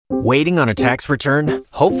Waiting on a tax return?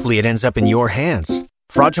 Hopefully it ends up in your hands.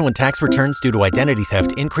 Fraudulent tax returns due to identity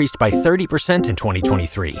theft increased by 30% in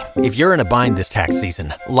 2023. If you're in a bind this tax season,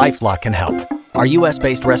 LifeLock can help. Our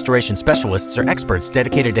U.S.-based restoration specialists are experts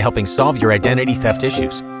dedicated to helping solve your identity theft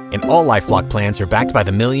issues. And all LifeLock plans are backed by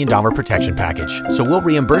the $1 Million Protection Package. So we'll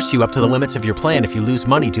reimburse you up to the limits of your plan if you lose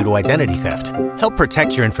money due to identity theft. Help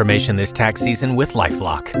protect your information this tax season with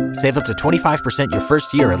LifeLock. Save up to 25% your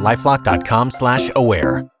first year at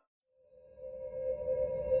LifeLock.com/aware.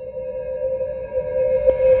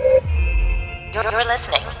 You're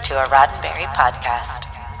listening to a Roddenberry podcast.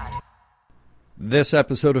 This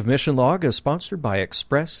episode of Mission Log is sponsored by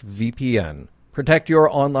ExpressVPN. Protect your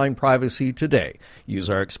online privacy today. Use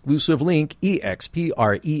our exclusive link,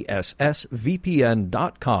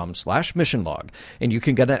 expressvpn.com/missionlog, and you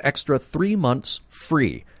can get an extra 3 months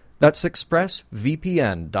free. That's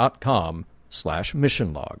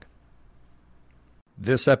expressvpn.com/missionlog.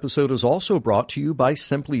 This episode is also brought to you by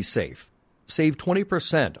SimpliSafe. Save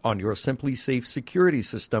 20% on your SimpliSafe security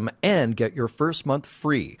system and get your first month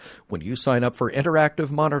free when you sign up for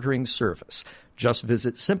interactive monitoring service. Just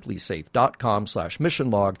visit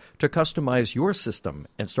simplisafe.com/missionlog to customize your system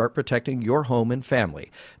and start protecting your home and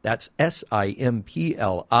family. That's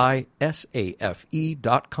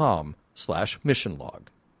simplisafe.com/missionlog.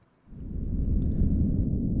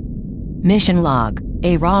 Mission Log,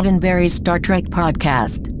 a Roddenberry Star Trek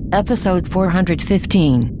podcast, episode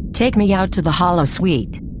 415. Take me out to the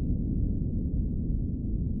Holosuite.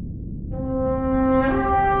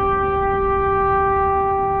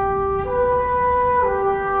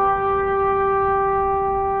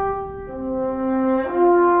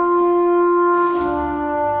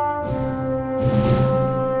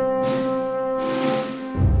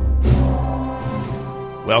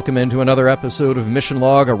 Welcome into another episode of Mission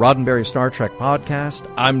Log, a Roddenberry Star Trek podcast.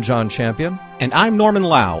 I'm John Champion. And I'm Norman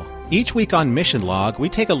Lau. Each week on Mission Log, we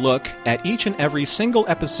take a look at each and every single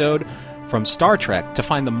episode from Star Trek to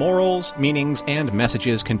find the morals, meanings, and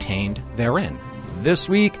messages contained therein. This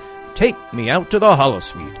week, Take Me Out to the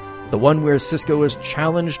Holosuite, the one where Sisko is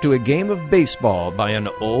challenged to a game of baseball by an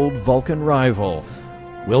old Vulcan rival.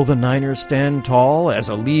 Will the Niners stand tall as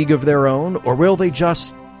a league of their own, or will they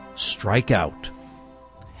just strike out?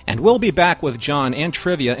 And we'll be back with John and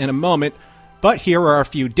trivia in a moment, but here are a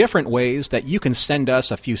few different ways that you can send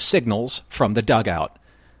us a few signals from the dugout.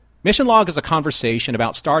 Mission Log is a conversation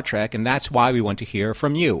about Star Trek, and that's why we want to hear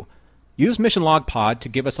from you. Use Mission Log Pod to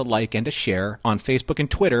give us a like and a share on Facebook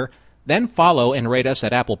and Twitter, then follow and rate us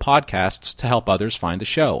at Apple Podcasts to help others find the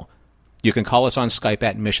show. You can call us on Skype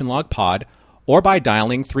at Mission Log Pod or by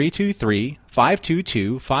dialing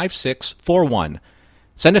 323-522-5641.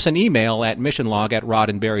 Send us an email at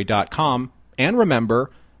missionlog@roddenberry.com, and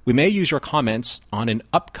remember, we may use your comments on an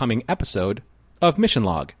upcoming episode of Mission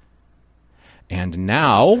Log. And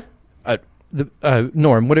now...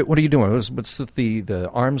 Norm, what are you doing? What's the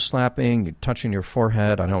arm slapping, you're touching your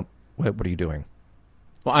forehead? What are you doing?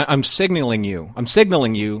 Well, I'm signaling you. I'm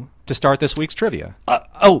signaling you to start this week's trivia.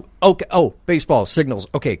 Okay. Oh, baseball, signals.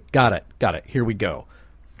 Okay, got it. Here we go.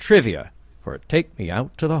 Trivia for Take Me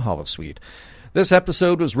Out to the Holosuite. This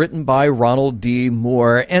episode was written by Ronald D.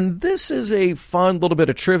 Moore, and this is a fun little bit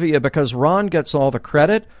of trivia because Ron gets all the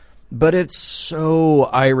credit, but it's so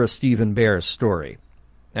Ira Stephen Bear's story.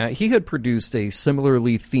 Now, he had produced a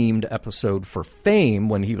similarly themed episode for Fame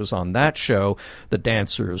when he was on that show, The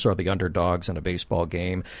Dancers Are the Underdogs in a Baseball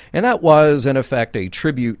Game, and that was, in effect, a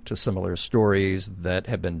tribute to similar stories that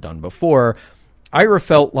had been done before. Ira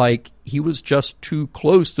felt like he was just too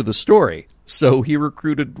close to the story, so he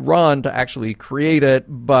recruited Ron to actually create it,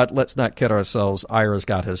 but let's not kid ourselves, Ira's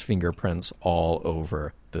got his fingerprints all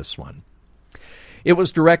over this one. It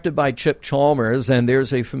was directed by Chip Chalmers, and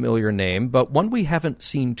there's a familiar name, but one we haven't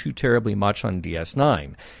seen too terribly much on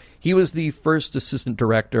DS9. He was the first assistant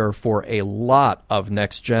director for a lot of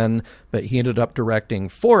Next Gen, but he ended up directing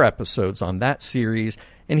 4 episodes on that series,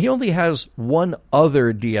 and he only has one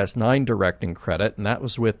other DS9 directing credit, and that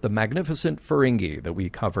was with The Magnificent Ferengi that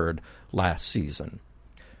we covered last season.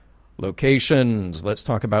 Locations. Let's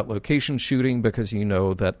talk about location shooting because you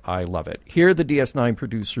know that I love it. Here, the DS9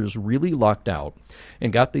 producers really lucked out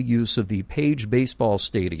and got the use of the Page Baseball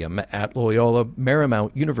Stadium at Loyola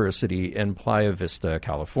Marymount University in Playa Vista,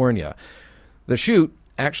 California. The shoot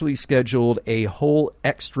actually scheduled a whole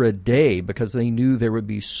extra day because they knew there would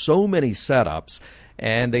be so many setups,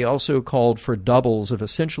 and they also called for doubles of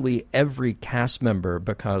essentially every cast member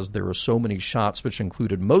because there were so many shots, which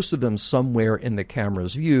included most of them somewhere in the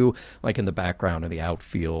camera's view, like in the background in the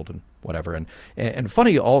outfield and whatever. And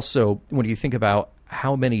funny also, when you think about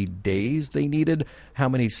how many days they needed, how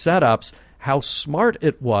many setups, how smart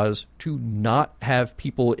it was to not have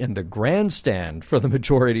people in the grandstand for the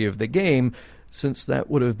majority of the game, since that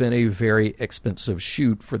would have been a very expensive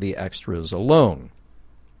shoot for the extras alone.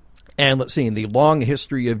 And let's see, in the long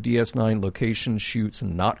history of DS9 location shoots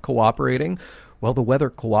not cooperating, well, the weather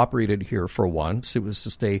cooperated here for once. It was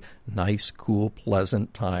just a nice, cool,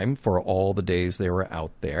 pleasant time for all the days they were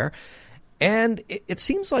out there. And it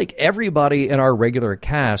seems like everybody in our regular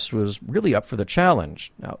cast was really up for the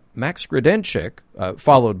challenge. Now, Max Gradenchik,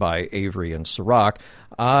 followed by Avery and Sirach,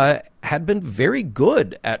 had been very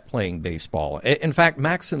good at playing baseball. In fact,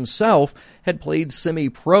 Max himself had played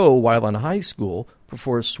semi-pro while in high school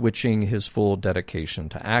before switching his full dedication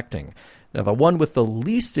to acting. Now, the one with the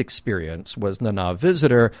least experience was Nana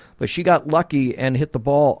Visitor, but she got lucky and hit the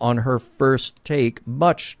ball on her first take,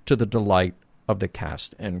 much to the delight of the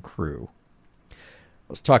cast and crew.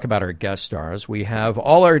 Let's talk about our guest stars. We have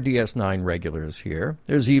all our DS9 regulars here.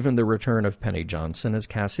 There's even the return of Penny Johnson as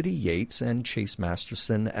Cassidy Yates and Chase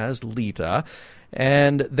Masterson as Lita.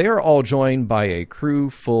 And they're all joined by a crew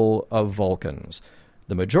full of Vulcans.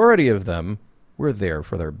 The majority of them were there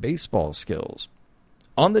for their baseball skills.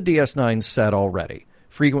 On the DS9 set already,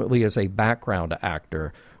 frequently as a background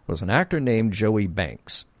actor, was an actor named Joey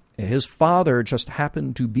Banks. His father just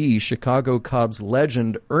happened to be Chicago Cubs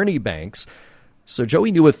legend Ernie Banks, so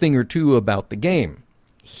Joey knew a thing or two about the game.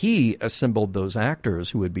 He assembled those actors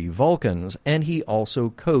who would be Vulcans, and he also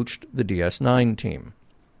coached the DS9 team.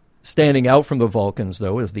 Standing out from the Vulcans,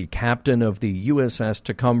 though, is the captain of the USS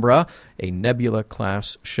Tacubra, a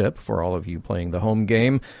Nebula-class ship for all of you playing the home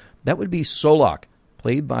game. That would be Solak,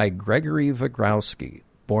 played by Gregory Wagrowski.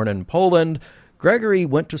 Born in Poland, Gregory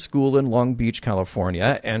went to school in Long Beach,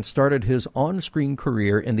 California, and started his on-screen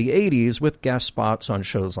career in the 80s with guest spots on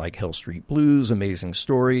shows like Hill Street Blues, Amazing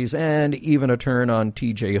Stories, and even a turn on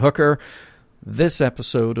T.J. Hooker. This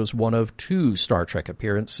episode is one of 2 Star Trek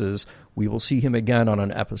appearances. We will see him again on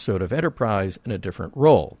an episode of Enterprise in a different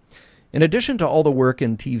role. In addition to all the work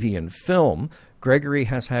in TV and film, Gregory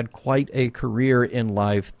has had quite a career in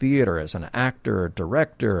live theater as an actor,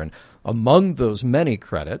 director, and among those many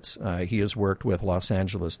credits, he has worked with Los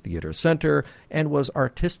Angeles Theater Center and was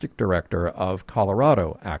artistic director of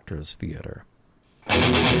Colorado Actors Theater.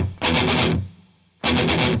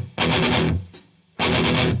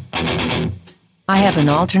 I have an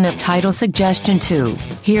alternate title suggestion too.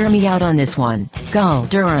 Hear me out on this one. Go,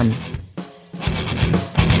 Durham.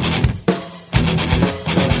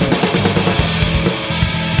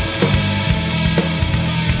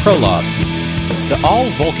 Prologue. The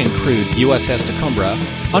all-Vulcan crewed USS Tacubra,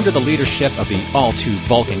 under the leadership of the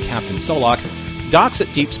all-too-Vulcan Captain Solak, docks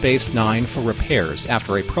at Deep Space Nine for repairs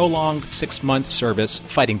after a prolonged 6-month service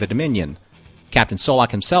fighting the Dominion. Captain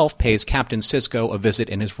Solak himself pays Captain Sisko a visit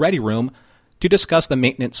in his ready room to discuss the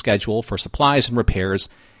maintenance schedule for supplies and repairs,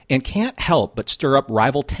 and can't help but stir up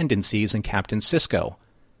rival tendencies in Captain Sisko.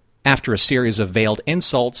 After a series of veiled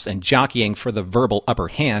insults and jockeying for the verbal upper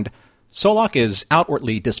hand, Solak is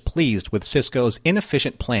outwardly displeased with Sisko's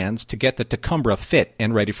inefficient plans to get the Tacubra fit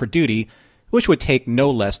and ready for duty, which would take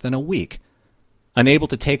no less than a week. Unable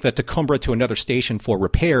to take the Tacubra to another station for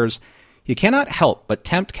repairs, he cannot help but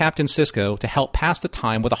tempt Captain Sisko to help pass the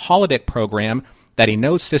time with a holodeck program that he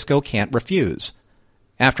knows Sisko can't refuse.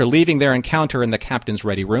 After leaving their encounter in the captain's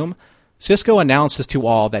ready room, Sisko announces to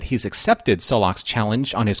all that he's accepted Solak's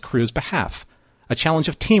challenge on his crew's behalf, a challenge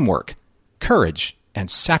of teamwork, courage, and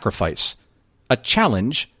sacrifice. A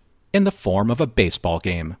challenge in the form of a baseball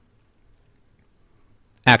game.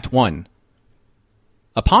 Act 1.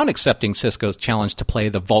 Upon accepting Sisko's challenge to play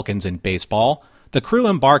the Vulcans in baseball, the crew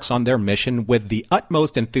embarks on their mission with the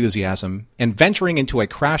utmost enthusiasm and venturing into a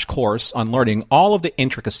crash course on learning all of the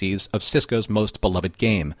intricacies of Sisko's most beloved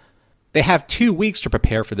game. They have 2 weeks to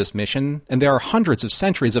prepare for this mission, and there are hundreds of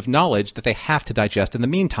centuries of knowledge that they have to digest in the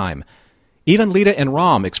meantime. Even Lita and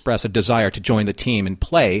Rom express a desire to join the team and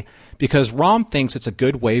play because Rom thinks it's a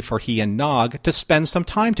good way for he and Nog to spend some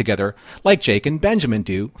time together like Jake and Benjamin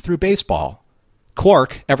do through baseball.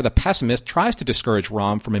 Quark, ever the pessimist, tries to discourage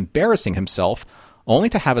Rom from embarrassing himself, only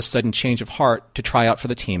to have a sudden change of heart to try out for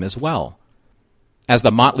the team as well. As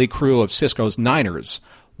the motley crew of Sisko's Niners,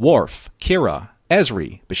 Worf, Kira,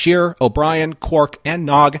 Ezri, Bashir, O'Brien, Quark, and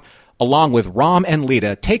Nog, along with Rom and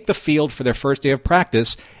Lita, take the field for their first day of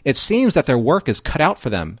practice, it seems that their work is cut out for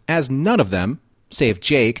them, as none of them, save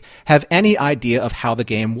Jake, have any idea of how the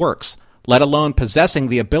game works, let alone possessing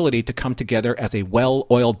the ability to come together as a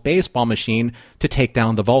well-oiled baseball machine to take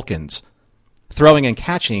down the Vulcans. Throwing and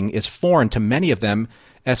catching is foreign to many of them,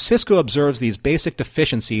 as Sisko observes these basic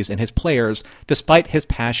deficiencies in his players despite his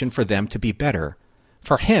passion for them to be better.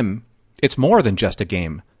 For him, it's more than just a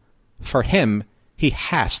game. For him, he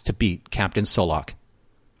has to beat Captain Solak.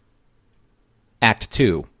 Act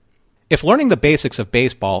 2. If learning the basics of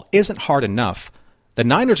baseball isn't hard enough, the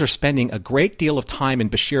Niners are spending a great deal of time in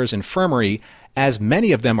Bashir's infirmary, as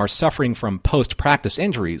many of them are suffering from post-practice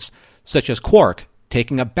injuries, such as Quark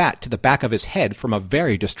taking a bat to the back of his head from a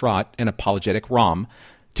very distraught and apologetic Rom,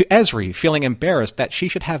 to Esri feeling embarrassed that she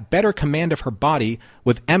should have better command of her body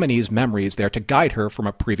with Emily's memories there to guide her from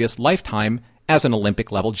a previous lifetime as an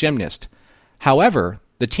Olympic-level gymnast. However,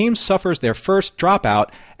 the team suffers their first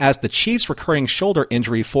dropout as the Chiefs' recurring shoulder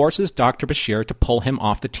injury forces Dr. Bashir to pull him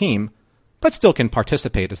off the team, but still can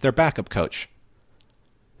participate as their backup coach.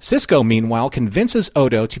 Sisko, meanwhile, convinces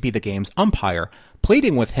Odo to be the game's umpire,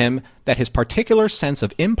 pleading with him that his particular sense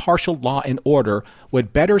of impartial law and order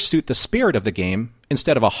would better suit the spirit of the game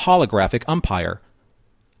instead of a holographic umpire.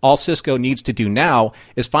 All Sisko needs to do now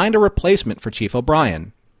is find a replacement for Chief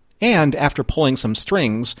O'Brien. And after pulling some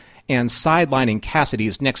strings and sidelining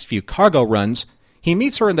Cassidy's next few cargo runs, he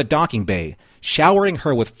meets her in the docking bay, showering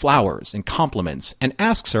her with flowers and compliments, and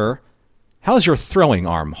asks her, "How's your throwing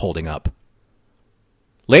arm holding up?"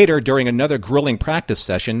 Later, during another grueling practice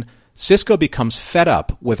session, Sisko becomes fed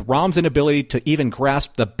up with Rom's inability to even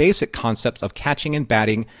grasp the basic concepts of catching and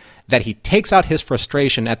batting, that he takes out his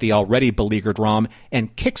frustration at the already beleaguered Rom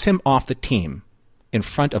and kicks him off the team in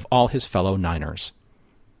front of all his fellow Niners.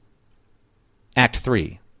 Act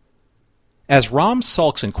 3. As Rom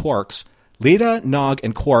sulks and quirks, Lita, Nog,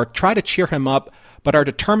 and Quark try to cheer him up, but are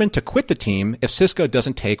determined to quit the team if Sisko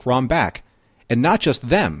doesn't take Rom back. And not just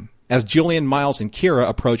them, as Julian, Miles, and Kira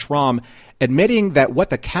approach Rom, admitting that what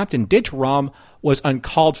the captain did to Rom was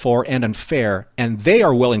uncalled for and unfair, and they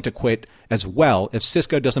are willing to quit as well if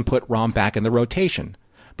Sisko doesn't put Rom back in the rotation.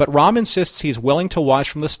 But Rom insists he's willing to watch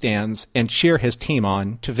from the stands and cheer his team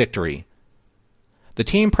on to victory. The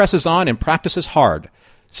team presses on and practices hard.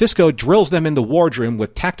 Sisko drills them in the wardroom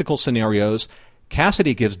with tactical scenarios.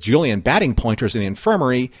 Cassidy gives Julian batting pointers in the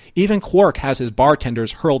infirmary. Even Quark has his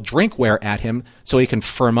bartenders hurl drinkware at him so he can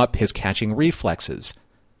firm up his catching reflexes.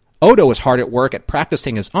 Odo is hard at work at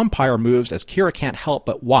practicing his umpire moves as Kira can't help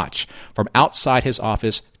but watch from outside his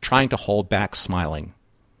office, trying to hold back smiling.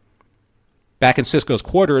 Back in Sisko's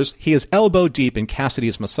quarters, he is elbow deep in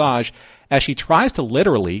Cassidy's massage as she tries to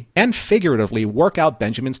literally and figuratively work out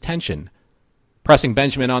Benjamin's tension. Pressing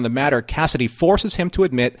Benjamin on the matter, Cassidy forces him to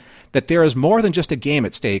admit that there is more than just a game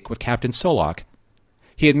at stake with Captain Solak.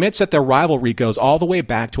 He admits that their rivalry goes all the way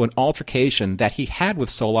back to an altercation that he had with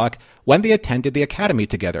Solak when they attended the academy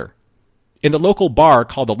together. In the local bar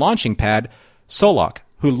called the Launching Pad, Solak,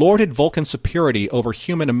 who lorded Vulcan's superiority over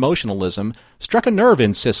human emotionalism, struck a nerve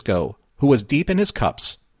in Sisko, who was deep in his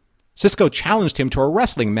cups. Sisko challenged him to a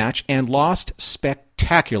wrestling match and lost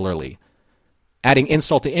spectacularly. Adding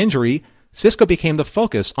insult to injury, Sisko became the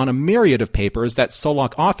focus on a myriad of papers that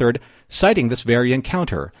Solak authored, citing this very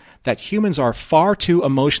encounter, that humans are far too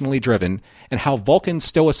emotionally driven, and how Vulcan's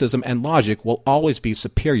stoicism and logic will always be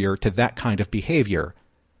superior to that kind of behavior.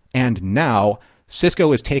 And now,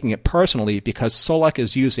 Sisko is taking it personally because Solak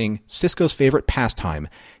is using Sisko's favorite pastime,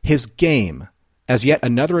 his game, as yet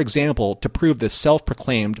another example to prove this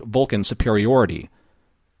self-proclaimed Vulcan superiority.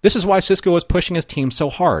 This is why Sisko is pushing his team so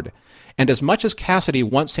hard, and as much as Cassidy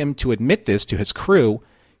wants him to admit this to his crew,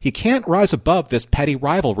 he can't rise above this petty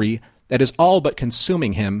rivalry that is all but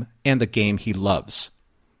consuming him and the game he loves.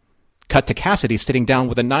 Cut to Cassidy sitting down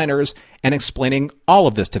with the Niners and explaining all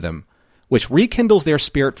of this to them, which rekindles their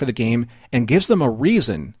spirit for the game and gives them a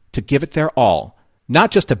reason to give it their all,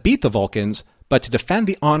 not just to beat the Vulcans, but to defend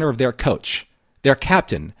the honor of their coach, their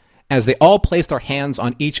captain, as they all place their hands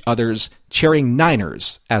on each other's, cheering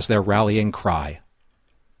Niners as their rallying cry.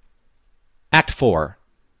 Act 4.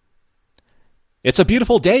 It's a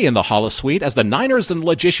beautiful day in the Holosuite as the Niners and the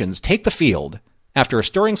Logicians take the field after a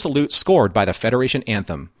stirring salute scored by the Federation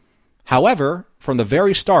anthem. However, from the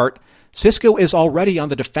very start, Sisko is already on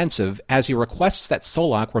the defensive as he requests that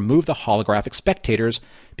Solak remove the holographic spectators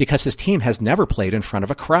because his team has never played in front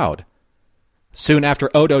of a crowd. Soon after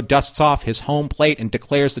Odo dusts off his home plate and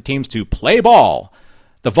declares the teams to play ball,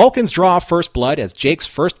 the Vulcans draw first blood as Jake's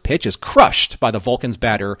first pitch is crushed by the Vulcans'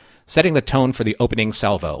 batter, setting the tone for the opening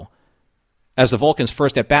salvo. As the Vulcans'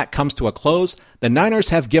 first at-bat comes to a close, the Niners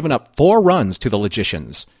have given up 4 runs to the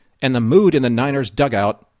Logicians, and the mood in the Niners'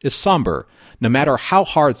 dugout is somber, no matter how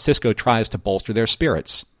hard Sisko tries to bolster their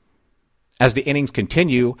spirits. As the innings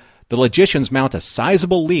continue, the Logicians mount a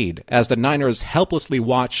sizable lead as the Niners helplessly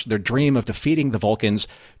watch their dream of defeating the Vulcans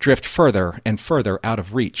drift further and further out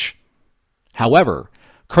of reach. However,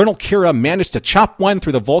 Colonel Kira managed to chop one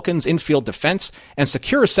through the Vulcans' infield defense and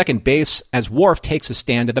secure second base as Worf takes a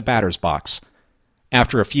stand in the batter's box.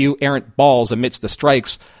 After a few errant balls amidst the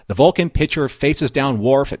strikes, the Vulcan pitcher faces down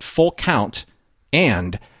Worf at full count,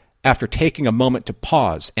 and, after taking a moment to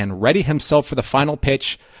pause and ready himself for the final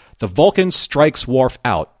pitch, the Vulcan strikes Worf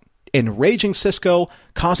out, enraging Sisko,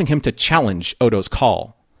 causing him to challenge Odo's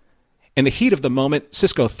call. In the heat of the moment,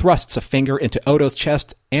 Sisko thrusts a finger into Odo's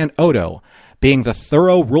chest, and Odo, being the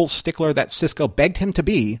thorough rule stickler that Sisko begged him to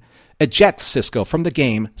be, ejects Sisko from the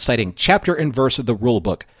game, citing chapter and verse of the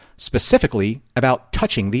rulebook, specifically about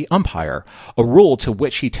touching the umpire, a rule to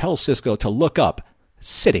which he tells Sisko to look up,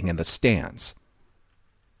 sitting in the stands.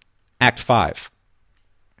 Act 5.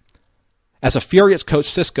 As a furious Coach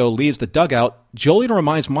Sisko leaves the dugout, Julian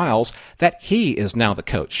reminds Miles that he is now the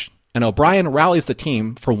coach, and O'Brien rallies the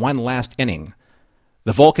team for one last inning.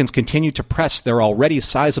 The Vulcans continue to press their already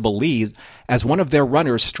sizable lead as one of their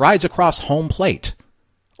runners strides across home plate.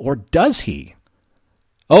 Or does he?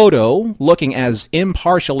 Odo, looking as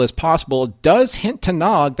impartial as possible, does hint to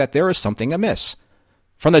Nog that there is something amiss.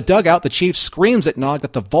 From the dugout, the chief screams at Nog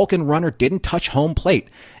that the Vulcan runner didn't touch home plate.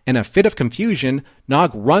 In a fit of confusion,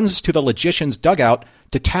 Nog runs to the logician's dugout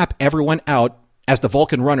to tap everyone out as the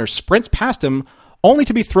Vulcan runner sprints past him, only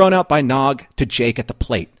to be thrown out by Nog to Jake at the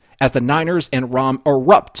plate, as the Niners and Rom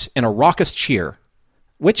erupt in a raucous cheer,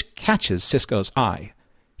 which catches Sisko's eye.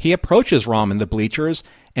 He approaches Rom in the bleachers,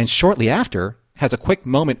 and shortly after, has a quick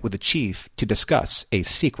moment with the chief to discuss a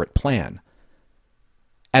secret plan.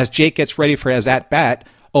 As Jake gets ready for his at-bat,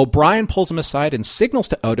 O'Brien pulls him aside and signals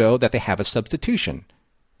to Odo that they have a substitution.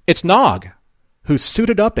 It's Nog, who's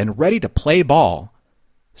suited up and ready to play ball.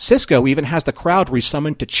 Sisko even has the crowd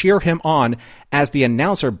resummoned to cheer him on as the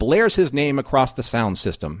announcer blares his name across the sound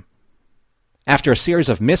system. After a series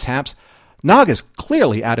of mishaps, Nog is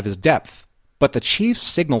clearly out of his depth, but the chief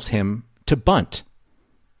signals him to bunt.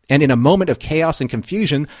 And in a moment of chaos and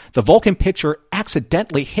confusion, the Vulcan pitcher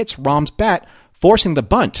accidentally hits Rom's bat, forcing the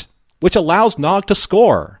bunt, which allows Nog to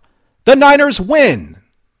score. The Niners win!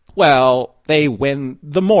 Well, they win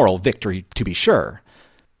the moral victory, to be sure.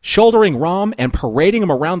 Shouldering Rom and parading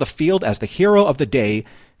him around the field as the hero of the day,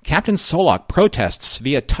 Captain Solak protests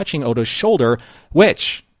via touching Odo's shoulder,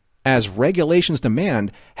 which, as regulations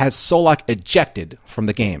demand, has Solak ejected from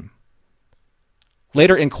the game.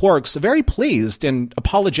 Later in Quark's very pleased and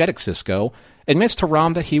apologetic Sisko admits to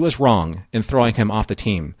Rom that he was wrong in throwing him off the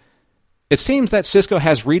team. It seems that Sisko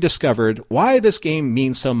has rediscovered why this game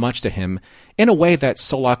means so much to him in a way that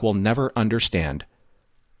Solak will never understand.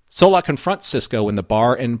 Solak confronts Sisko in the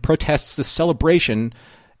bar and protests the celebration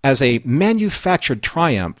as a manufactured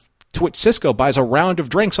triumph, to which Sisko buys a round of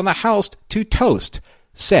drinks on the house to toast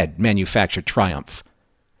said manufactured triumph.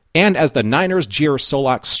 And as the Niners jeer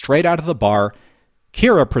Solak straight out of the bar,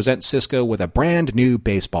 Kira presents Sisko with a brand new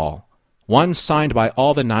baseball, one signed by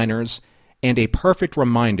all the Niners, and a perfect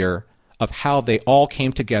reminder of how they all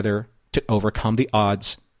came together to overcome the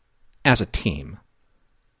odds as a team.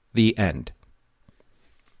 The end.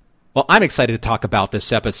 Well, I'm excited to talk about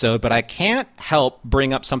this episode, but I can't help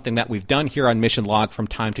bring up something that we've done here on Mission Log from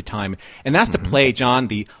time to time, and that's to play, John,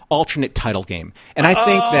 the alternate title game. And I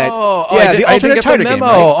think that, the alternate title game.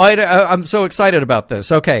 Right? I'm so excited about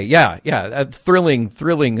this. Okay, yeah, a thrilling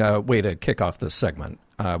way to kick off this segment.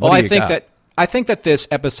 I think that this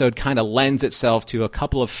episode kind of lends itself to a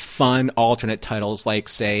couple of fun alternate titles, like,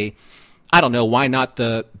 say, I don't know, why not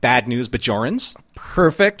the Bad News Bajorans?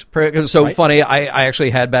 Perfect. So right? Funny, I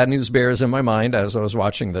actually had Bad News Bears in my mind as I was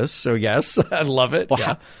watching this. So yes, I love it. Well,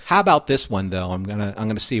 yeah. How about this one though? I'm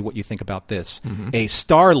gonna see what you think about this. A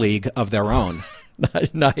Star League of their own.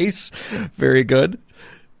 Nice, very good.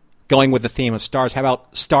 Going with the theme of stars. How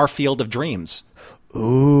about Starfield of Dreams?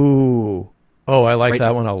 Ooh. Oh, I like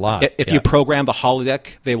that one a lot. If you program the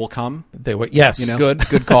holodeck, they will come. They will. Yes,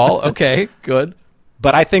 good call. Okay, good.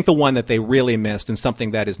 But I think the one that they really missed, and something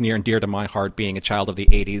that is near and dear to my heart being a child of the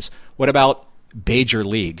 80s, what about Bajor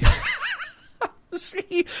League?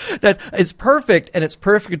 See, that is perfect, and it's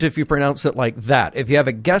perfect if you pronounce it like that. If you have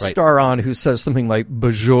a guest star on who says something like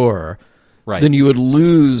Bajor, then you would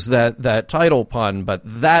lose that title pun, but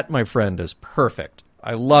that, my friend, is perfect.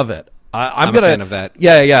 I love it. I'm a fan of that.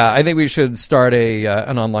 Yeah. I think we should start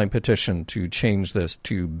an online petition to change this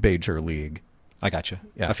to Bajor League. I got you.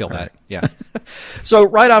 Yeah, I feel that. Right. Yeah. So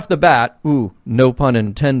right off the bat, no pun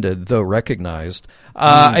intended, though recognized,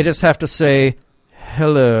 I just have to say,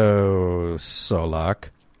 hello, Solak.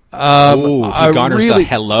 He garners the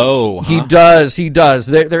hello. Huh? He does.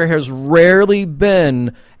 There has rarely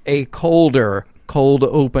been a cold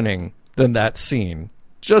opening than that scene.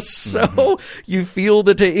 Just so you feel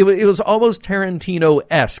it was almost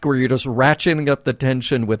Tarantino-esque, where you're just ratcheting up the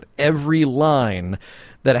tension with every line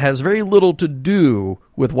that has very little to do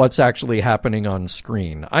with what's actually happening on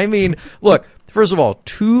screen. I mean, look, first of all,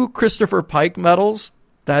 2 Christopher Pike medals.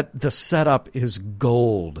 That the setup is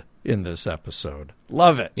gold in this episode.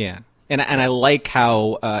 Love it. Yeah. And I like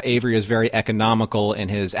how Avery is very economical in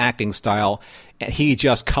his acting style. And he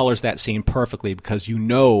just colors that scene perfectly because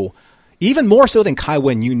even more so than Kai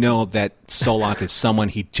Wen, that Solak is someone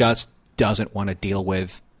he just doesn't want to deal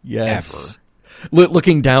with ever.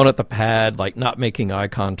 Looking down at the pad, like not making eye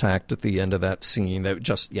contact at the end of that scene. That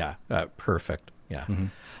just, perfect. Yeah. Mm-hmm.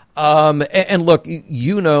 And look,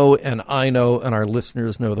 and I know, and our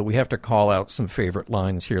listeners know that we have to call out some favorite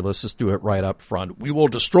lines here. Let's just do it right up front. We will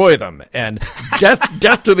destroy them, and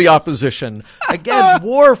death to the opposition. Again,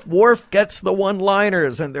 Worf gets the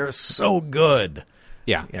one-liners, and they're so good.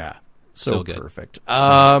 Yeah. So good. Perfect.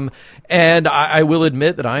 And I will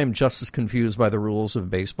admit that I am just as confused by the rules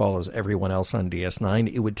of baseball as everyone else on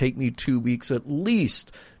DS9. It would take me 2 weeks at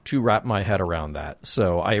least to wrap my head around that.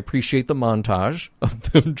 So I appreciate the montage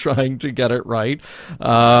of them trying to get it right.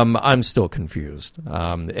 I'm still confused.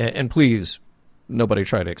 And please, nobody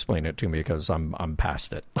try to explain it to me because I'm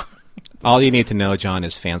past it. All you need to know, John,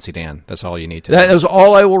 is Fancy Dan. That's all you need to know. That is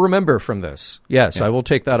all I will remember from this. Yes, yeah. I will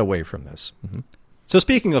take that away from this. Mm-hmm. So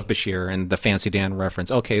speaking of Bashir and the Fancy Dan reference,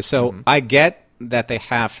 okay, so I get that they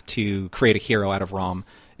have to create a hero out of Rom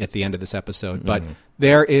at the end of this episode, but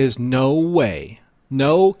there is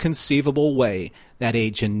no conceivable way that a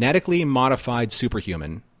genetically modified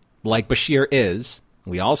superhuman like Bashir is,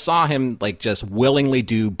 we all saw him like just willingly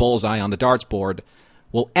do bullseye on the darts board,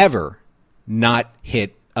 will ever not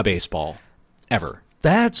hit a baseball. Ever.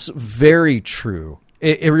 That's very true.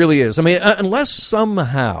 It really is. I mean, unless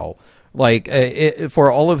somehow,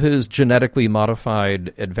 for all of his genetically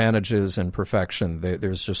modified advantages and perfection,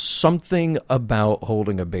 there's just something about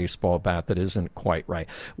holding a baseball bat that isn't quite right.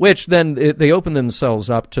 Which then they open themselves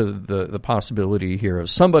up to the possibility here of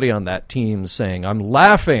somebody on that team saying, "I'm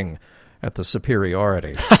laughing at the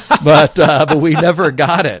superiority," but we never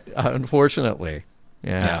got it, unfortunately.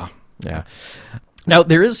 Yeah. Now,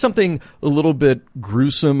 there is something a little bit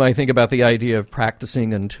gruesome, I think, about the idea of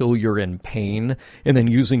practicing until you're in pain and then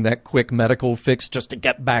using that quick medical fix just to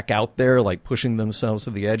get back out there, like pushing themselves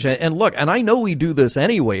to the edge. And look, and I know we do this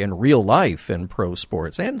anyway in real life in pro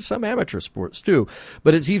sports and some amateur sports too,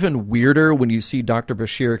 but it's even weirder when you see Dr.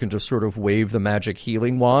 Bashir can just sort of wave the magic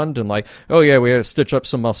healing wand and like, oh yeah, we got to stitch up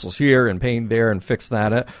some muscles here and pain there and fix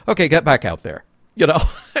that. Okay, get back out there.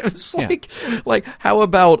 It's like how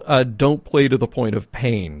about don't play to the point of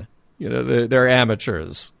pain? They're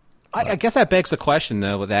amateurs. I guess that begs the question,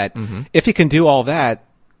 though, that if he can do all that,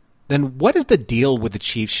 then what is the deal with the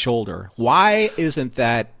Chief's shoulder? Why isn't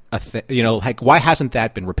that a thing? Why hasn't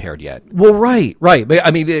that been repaired yet? Well, right. But,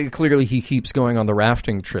 I mean, clearly he keeps going on the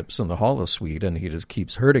rafting trips in the Holosuite, and he just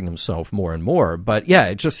keeps hurting himself more and more. But, yeah,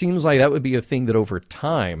 it just seems like that would be a thing that over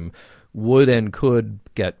time would and could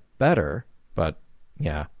get better. But,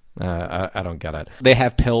 yeah, I don't get it. They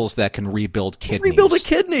have pills that can rebuild kidneys. Rebuild a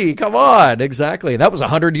kidney, come on. Exactly. That was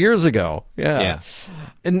 100 years ago. Yeah.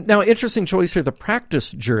 And now, interesting choice here, the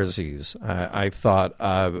practice jerseys. I thought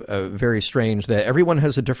very strange that everyone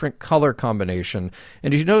has a different color combination.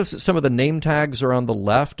 And did you notice that some of the name tags are on the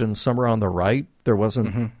left and some are on the right? There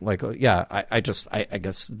wasn't I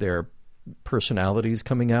guess their personalities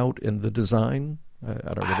coming out in the design.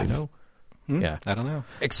 I don't really know. Yeah, I don't know.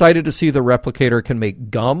 Excited to see the replicator can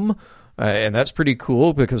make gum, and that's pretty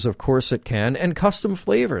cool because, of course, it can. And custom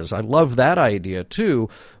flavors. I love that idea, too.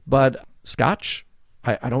 But scotch,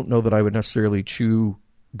 I don't know that I would necessarily chew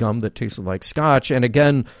gum that tasted like scotch. And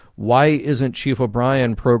again, why isn't Chief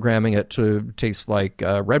O'Brien programming it to taste like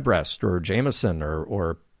Redbreast or Jameson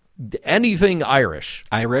or anything Irish?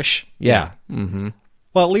 Irish? Yeah. Mm-hmm.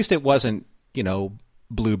 Well, at least it wasn't,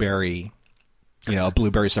 blueberry... a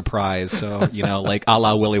blueberry surprise, so, like a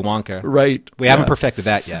la Willy Wonka. Right. We haven't perfected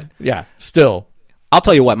that yet. Yeah, still. I'll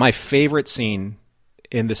tell you what, my favorite scene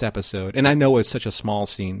in this episode, and I know it's such a small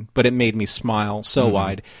scene, but it made me smile so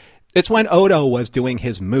wide. It's when Odo was doing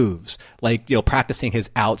his moves, like, practicing his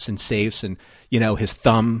outs and safes and, his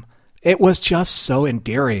thumb. It was just so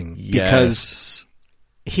endearing because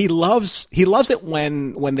he loves it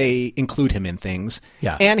when they include him in things.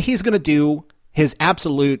 Yeah. And he's going to do his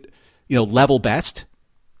absolute level best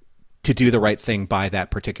to do the right thing by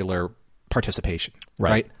that particular participation.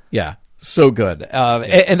 Right? Yeah. So good.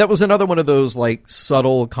 And that was another one of those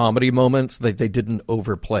subtle comedy moments that they didn't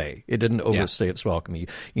overplay. It didn't overstay its welcome. You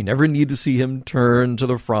never need to see him turn to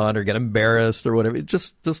the front or get embarrassed or whatever.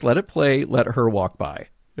 Just let it play. Let her walk by.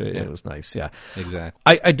 It was nice, yeah. Exactly.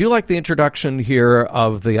 I do like the introduction here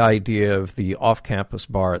of the idea of the off-campus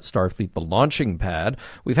bar at Starfleet, the launching pad.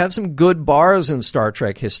 We've had some good bars in Star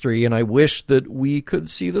Trek history, and I wish that we could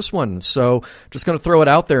see this one. So just going to throw it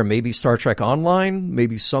out there. Maybe Star Trek Online,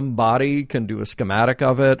 maybe somebody can do a schematic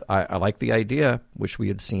of it. I like the idea. Wish we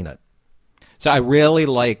had seen it. So I really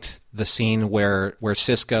liked the scene where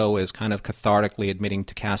Sisko is kind of cathartically admitting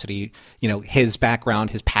to Cassidy, his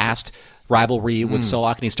background, his past rivalry with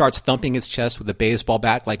Solak, and he starts thumping his chest with a baseball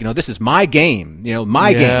bat, like, this is my game,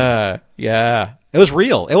 my game. Yeah. It was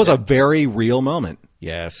real. It was a very real moment.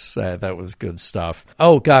 Yes, that was good stuff.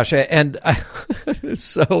 Oh, gosh. And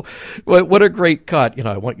so what a great cut.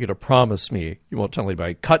 I want you to promise me. You won't tell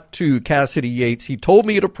anybody. Cut to Cassidy Yates. He told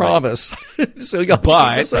me to promise. Right. So you'll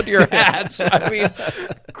put this under your hats. I mean,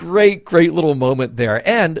 great little moment there.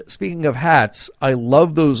 And speaking of hats, I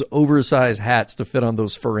love those oversized hats to fit on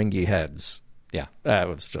those Ferengi heads. Yeah. That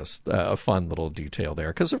was just a fun little detail there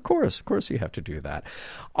because, of course, you have to do that.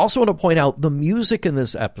 Also want to point out the music in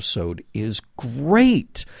this episode is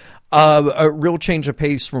great. A real change of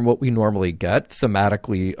pace from what we normally get,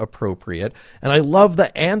 thematically appropriate. And I love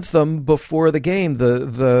the anthem before the game,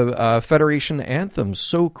 the Federation anthem.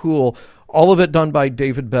 So cool. All of it done by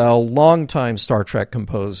David Bell, longtime Star Trek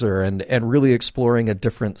composer, and really exploring a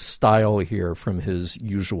different style here from his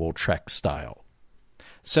usual Trek style.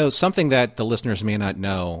 So something that the listeners may not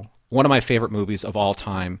know, one of my favorite movies of all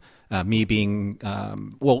time, me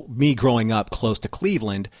growing up close to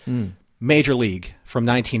Cleveland, Major League from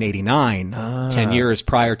 1989, 10 years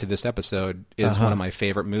prior to this episode, is one of my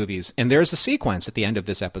favorite movies. And there's a sequence at the end of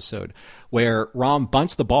this episode where Rom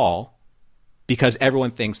bunts the ball because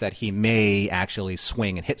everyone thinks that he may actually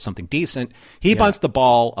swing and hit something decent. He bunts the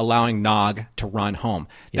ball, allowing Nog to run home.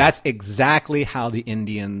 Yeah. That's exactly how the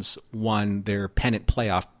Indians won their pennant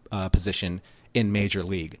playoff position in Major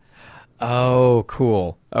League. Oh,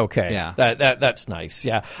 cool. Okay. Yeah. That's nice.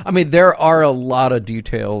 Yeah. I mean, there are a lot of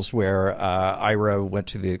details where Ira went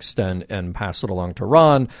to the extent and passed it along to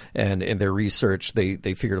Ron, and in their research, they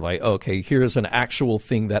figured like, okay, here's an actual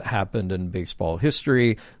thing that happened in baseball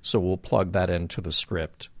history, so we'll plug that into the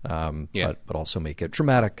script, but also make it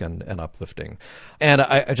dramatic and uplifting. And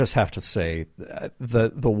I just have to say,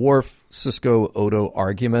 the Worf Sisko Odo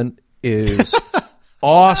argument is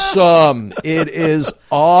awesome. It is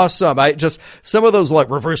awesome. Some of those like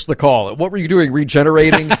reverse the call. What were you doing?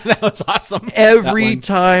 Regenerating? That was awesome. Every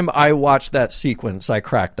time I watched that sequence, I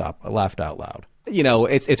cracked up. I laughed out loud.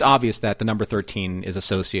 It's obvious that the number 13 is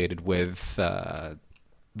associated with the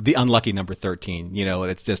unlucky number 13.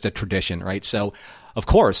 It's just a tradition, right? So, of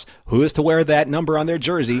course, who is to wear that number on their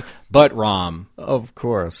jersey but Rom? Of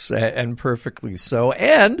course, and perfectly so.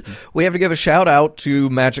 And we have to give a shout-out to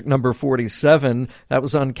magic number 47. That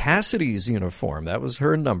was on Cassidy's uniform. That was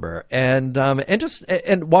her number. And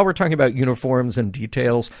while we're talking about uniforms and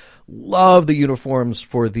details, love the uniforms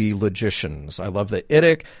for the Logicians. I love the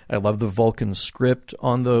Idic. I love the Vulcan script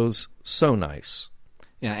on those. So nice.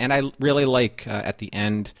 Yeah, and I really like at the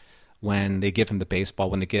end when they give him the baseball,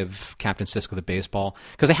 when they give Captain Sisko the baseball,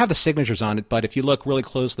 because they have the signatures on it, but if you look really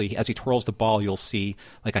closely, as he twirls the ball, you'll see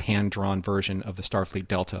like a hand-drawn version of the Starfleet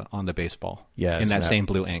Delta on the baseball. Yes, in that same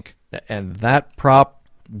blue ink. And that prop,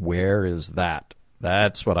 where is that?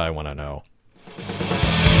 That's what I want to know.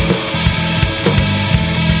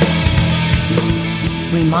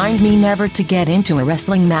 Remind me never to get into a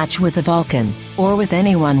wrestling match with a Vulcan, or with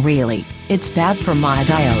anyone really. It's bad for my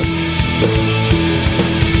diodes.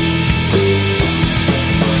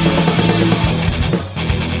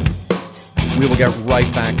 We will get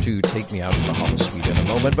right back to Take Me Out of the Holosuite in a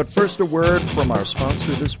moment, but first a word from our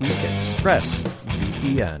sponsor this week,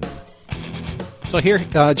 ExpressVPN. So here,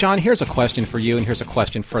 John, here's a question for you, and here's a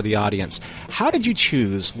question for the audience. How did you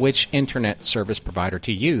choose which internet service provider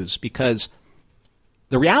to use? Because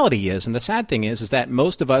the reality is, and the sad thing is that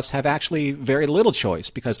most of us have actually very little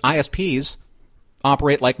choice because ISPs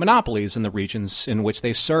operate like monopolies in the regions in which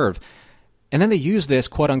they serve. And then they use this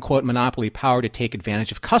quote-unquote monopoly power to take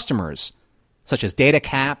advantage of customers, such as data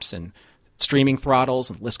caps and streaming throttles,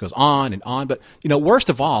 and the list goes on and on. But, worst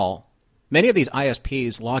of all, many of these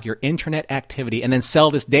ISPs log your internet activity and then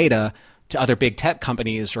sell this data to other big tech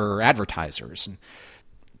companies or advertisers. And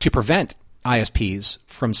to prevent ISPs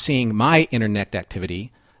from seeing my internet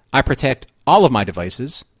activity, I protect all of my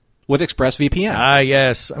devices with ExpressVPN.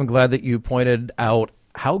 Yes. I'm glad that you pointed out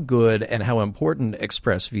how good and how important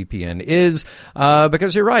ExpressVPN is,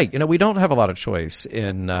 because you're right. We don't have a lot of choice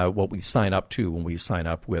in what we sign up to when we sign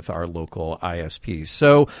up with our local ISP.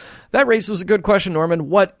 So that raises a good question, Norman.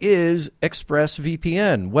 What is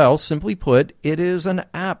ExpressVPN? Well, simply put, it is an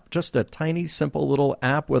app, just a tiny, simple little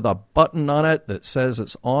app with a button on it that says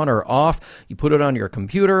it's on or off. You put it on your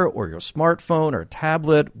computer or your smartphone or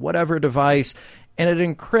tablet, whatever device, and it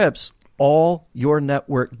encrypts all your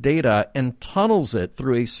network data and tunnels it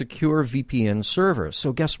through a secure VPN server.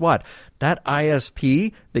 So guess what? That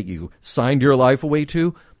ISP that you signed your life away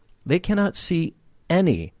to, they cannot see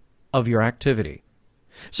any of your activity.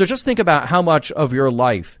 So just think about how much of your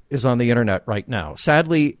life is on the internet right now.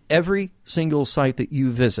 Sadly, every single site that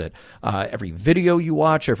you visit, every video you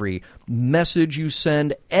watch, every message you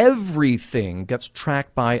send, everything gets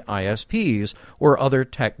tracked by ISPs or other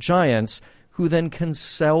tech giants who then can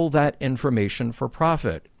sell that information for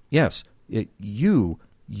profit. Yes, you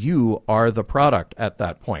are the product at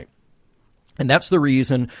that point. And that's the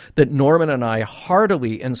reason that Norman and I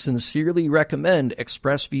heartily and sincerely recommend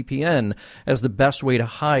ExpressVPN as the best way to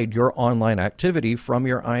hide your online activity from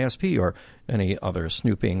your ISP or any other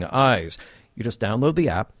snooping eyes. You just download the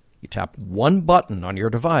app, you tap one button on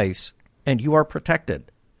your device, and you are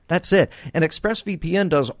protected. That's it. And ExpressVPN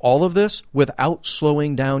does all of this without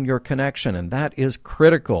slowing down your connection, and that is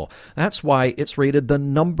critical. That's why it's rated the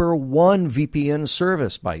 #1 VPN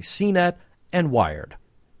service by CNET and Wired.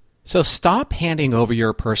 So stop handing over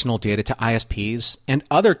your personal data to ISPs and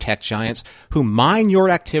other tech giants who mine your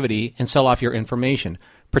activity and sell off your information.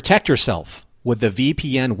 Protect yourself with the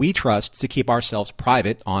VPN we trust to keep ourselves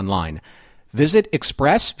private online. Visit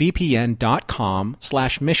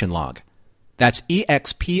expressvpn.com/missionlog. That's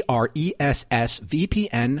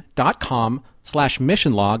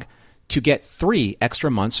expressvpn.com/missionlog to get 3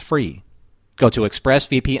 extra months free. Go to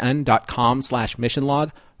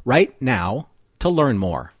expressvpn.com/missionlog right now to learn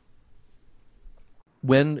more.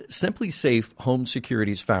 When SimpliSafe Home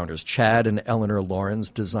Security's founders, Chad and Eleanor Lawrence,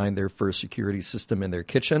 designed their first security system in their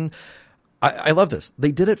kitchen, I love this.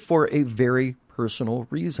 They did it for a very personal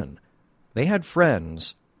reason. They had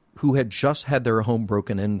friends who had just had their home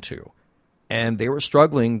broken into, and they were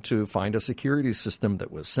struggling to find a security system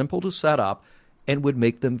that was simple to set up and would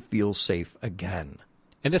make them feel safe again.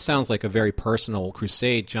 And this sounds like a very personal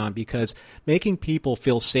crusade, John, because making people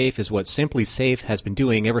feel safe is what SimpliSafe has been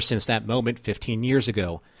doing ever since that moment 15 years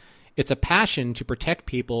ago. It's a passion to protect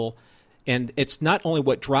people, and it's not only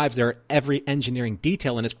what drives their every engineering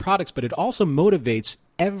detail in its products, but it also motivates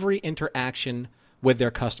every interaction with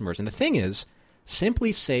their customers. And the thing is,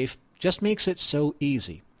 SimpliSafe just makes it so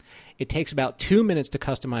easy. It takes about 2 minutes to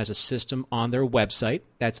customize a system on their website.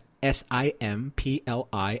 That's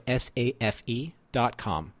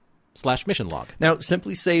simplisafe.com/missionlog. Now,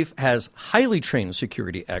 SimpliSafe has highly trained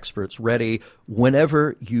security experts ready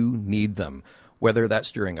whenever you need them, whether that's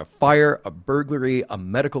during a fire, a burglary, a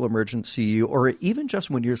medical emergency, or even just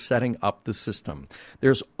when you're setting up the system.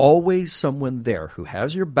 There's always someone there who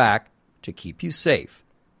has your back to keep you safe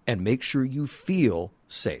and make sure you feel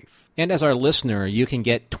safe. And as our listener, you can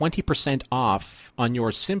get 20% off on your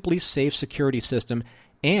SimpliSafe security system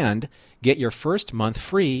and get your first month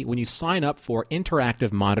free when you sign up for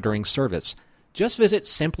interactive monitoring service. Just visit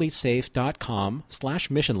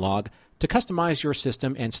simplisafe.com/missionlog to customize your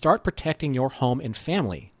system and start protecting your home and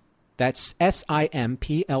family. That's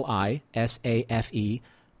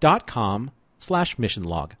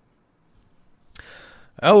simplisafe.com/missionlog.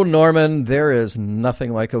 Oh, Norman, there is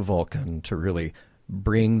nothing like a Vulcan to really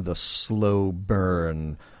bring the slow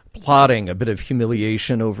burn, plotting a bit of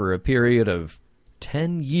humiliation over a period of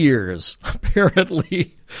 10 years,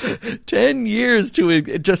 apparently. 10 years to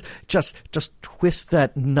just twist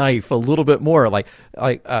that knife a little bit more. Like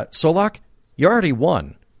Solak, you already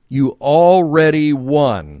won. You already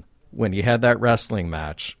won when you had that wrestling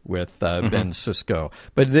match with Ben Sisko.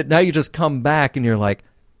 But now you just come back and you're like,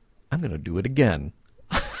 I'm going to do it again.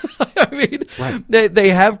 I mean, right. They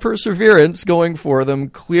have perseverance going for them,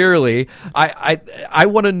 clearly. I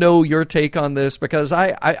want to know your take on this because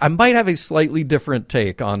I might have a slightly different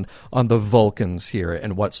take on the Vulcans here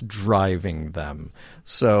and what's driving them.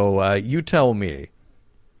 So you tell me.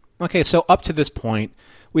 Okay, so up to this point,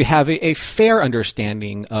 we have a fair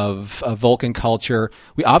understanding of Vulcan culture.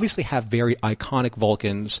 We obviously have very iconic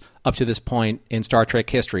Vulcans up to this point in Star Trek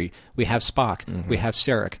history. We have Spock. Mm-hmm. We have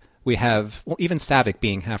Sarek. We have, even Savick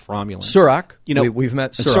being half Romulan. Surak. We've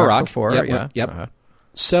met Surak before. Yep. Uh-huh.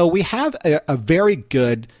 So we have a very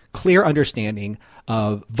good, clear understanding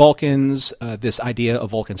of Vulcans, this idea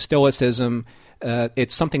of Vulcan stoicism.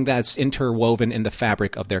 It's something that's interwoven in the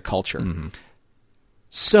fabric of their culture. Mm-hmm.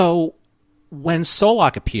 So when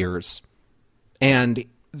Solok appears and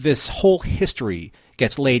this whole history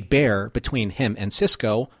gets laid bare between him and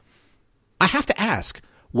Sisko, I have to ask,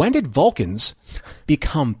 when did Vulcans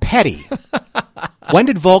become petty? When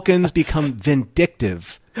did Vulcans become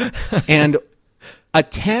vindictive? And a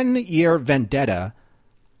 10-year vendetta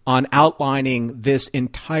on outlining this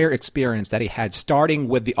entire experience that he had, starting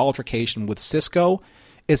with the altercation with Sisko,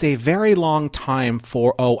 is a very long time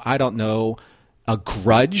for, I don't know, a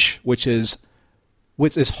grudge, which is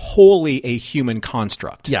wholly a human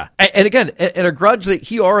construct. Yeah. And again, and a grudge that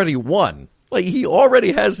he already won. Like, he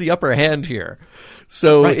already has the upper hand here.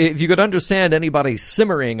 So if you could understand anybody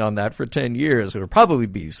simmering on that for 10 years, it would probably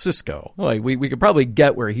be Sisko. Like, we could probably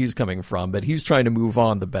get where he's coming from, but he's trying to move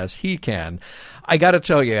on the best he can. I got to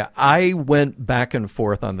tell you, I went back and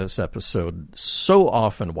forth on this episode so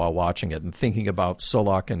often while watching it and thinking about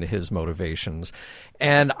Solok and his motivations.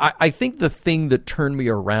 And I think the thing that turned me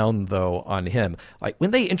around, though, on him, like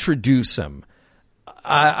when they introduce him,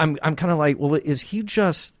 I'm kind of like, well, is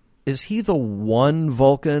he the one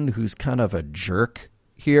Vulcan who's kind of a jerk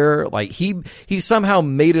here? Like he somehow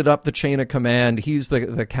made it up the chain of command. He's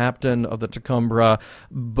the captain of the Tekumbra,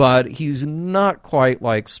 but he's not quite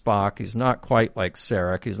like Spock. He's not quite like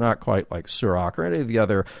Sarek. He's not quite like Surak or any of the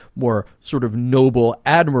other more sort of noble,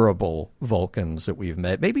 admirable Vulcans that we've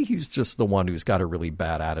met. Maybe he's just the one who's got a really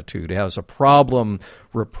bad attitude. He has a problem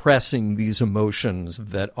repressing these emotions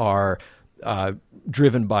that are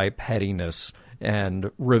driven by pettiness and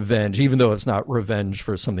revenge, even though it's not revenge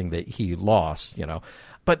for something that he lost,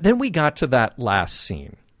 But then we got to that last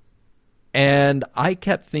scene, and I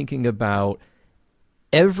kept thinking about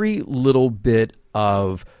every little bit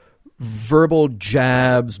of verbal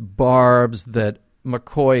jabs, barbs that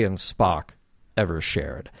McCoy and Spock ever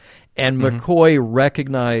shared. And McCoy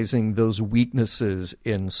recognizing those weaknesses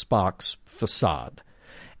in Spock's facade.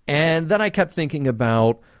 And then I kept thinking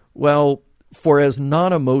about, well, for as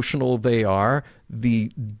non-emotional they are,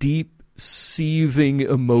 the deep, seething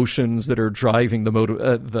emotions that are driving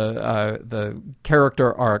the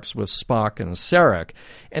character arcs with Spock and Sarek.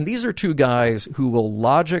 And these are two guys who will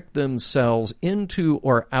logic themselves into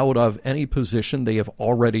or out of any position they have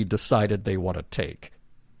already decided they want to take.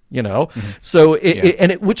 So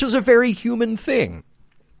which is a very human thing.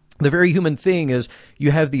 The very human thing is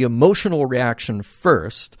you have the emotional reaction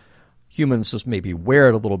first. Humans just maybe wear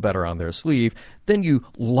it a little better on their sleeve. Then you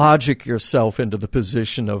logic yourself into the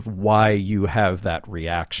position of why you have that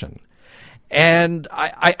reaction. And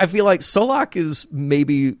I feel like Solok is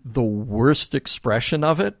maybe the worst expression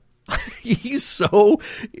of it. He's so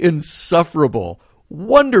insufferable,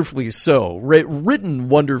 wonderfully so, written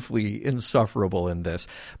wonderfully insufferable in this.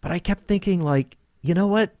 But I kept thinking, like, you know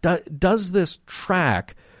what? Does this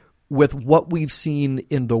track with what we've seen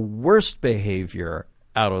in the worst behavior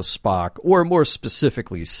out of Spock, or more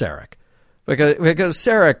specifically Sarek? Because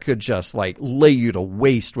Sarek could just like lay you to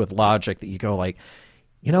waste with logic that you go like,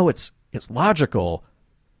 it's logical,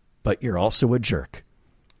 but you're also a jerk.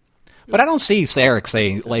 But I don't see Sarek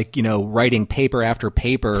saying, like, writing paper after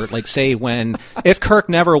paper, like, say, if Kirk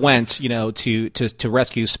never went, to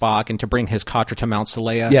rescue Spock and to bring his Katra to Mount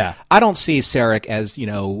Seleia. Yeah. I don't see Sarek as,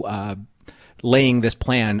 laying this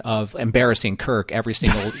plan of embarrassing Kirk every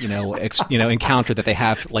single, encounter that they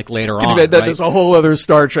have, like, later on. That's a whole other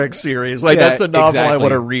Star Trek series. Like, that's the novel exactly. I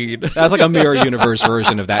want to read. That's like a mirror universe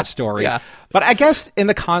version of that story. Yeah. But I guess in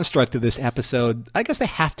the construct of this episode, I guess they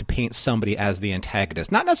have to paint somebody as the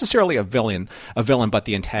antagonist. Not necessarily a villain, but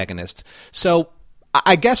the antagonist. So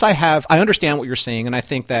I guess I understand what you're saying, and I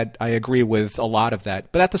think that I agree with a lot of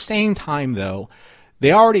that. But at the same time, though,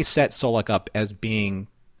 they already set Solok up as being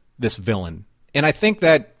this villain. And I think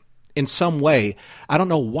that in some way, I don't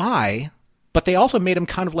know why, but they also made him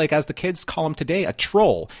kind of like, as the kids call him today, a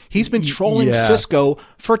troll. He's been trolling Sisko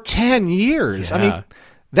for 10 years. Yeah. I mean,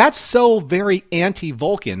 that's so very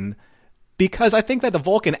anti-Vulcan, because I think that the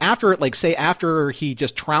Vulcan, after he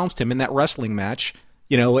just trounced him in that wrestling match,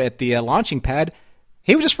 at the launching pad,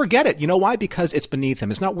 he would just forget it. You know why? Because it's beneath him.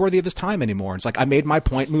 It's not worthy of his time anymore. It's like, I made my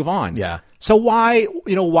point, move on. Yeah. So why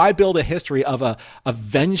build a history of a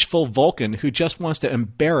vengeful Vulcan who just wants to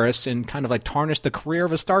embarrass and kind of like tarnish the career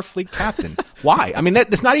of a Starfleet captain? Why? I mean,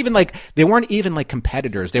 it's not even like, they weren't even like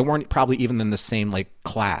competitors. They weren't probably even in the same like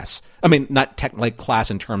class. I mean, not like class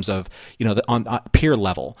in terms of, on peer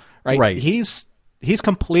level, right? Right. He's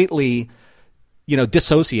completely,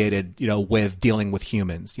 dissociated, with dealing with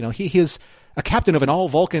humans. He is a captain of an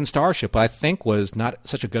all-Vulcan starship, I think, was not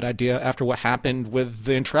such a good idea after what happened with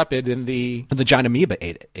the Intrepid and the giant amoeba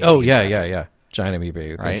ate it. Oh, yeah. Giant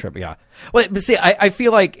amoeba, right? Yeah. Well, but see, I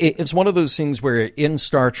feel like it's one of those things where in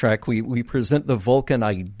Star Trek we present the Vulcan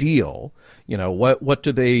ideal. You know, what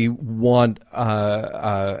do they want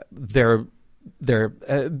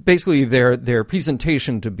basically their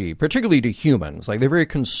presentation to be, particularly to humans. Like, they're very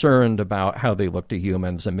concerned about how they look to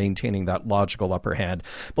humans and maintaining that logical upper hand.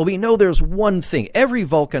 But we know there's one thing. Every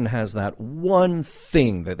Vulcan has that one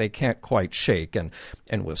thing that they can't quite shake. And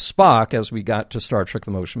with Spock, as we got to Star Trek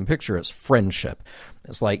the Motion Picture, it's friendship.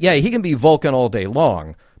 It's like, yeah, he can be Vulcan all day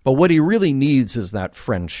long, but what he really needs is that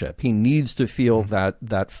friendship. He needs to feel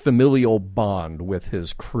that familial bond with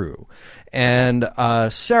his crew. And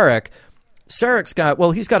Sarek's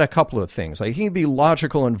he's got a couple of things. Like, he can be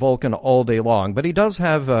logical and Vulcan all day long, but he does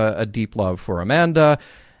have a deep love for Amanda,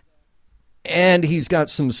 and he's got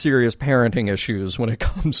some serious parenting issues when it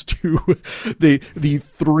comes to the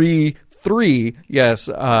three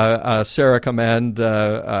Sarek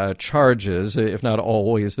Amanda charges, if not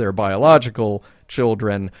always their biological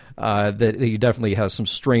children, that he definitely has some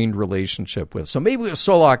strained relationship with. So maybe with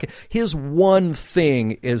Solak, his one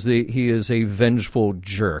thing is that he is a vengeful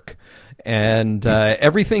jerk. And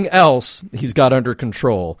everything else he's got under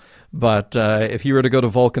control. But if you were to go to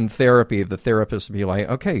Vulcan therapy, the therapist would be like,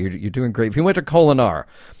 okay, you're doing great. If you went to Kolinar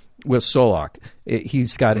with Solak,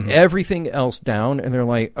 he's got everything else down, and they're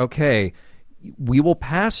like, okay, we will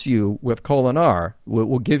pass you with Kolinar.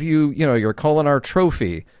 We'll give you, your Kolinar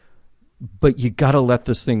trophy, but you got to let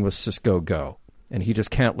this thing with Sisko go. And he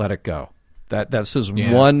just can't let it go. That's his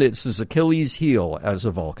it's his Achilles heel as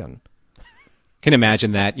a Vulcan. Can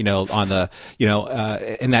imagine that, on the,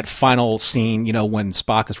 in that final scene, when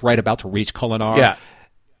Spock is right about to reach Kolinar. Yeah.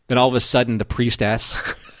 Then all of a sudden the priestess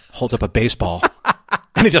holds up a baseball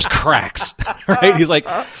and it just cracks, right? He's like,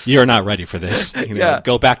 you're not ready for this.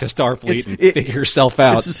 Go back to Starfleet and figure yourself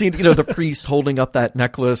out. It's the scene, the priest holding up that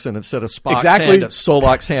necklace, and instead of Spock's hand, it's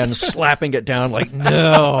Solak's hand slapping it down like,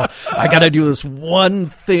 no, I got to do this one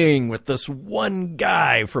thing with this one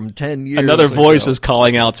guy from 10 years Another ago. voice is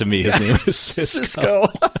calling out to me. His name is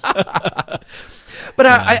Sisko. But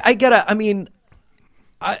I get it. I mean,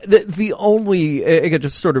 the only, I could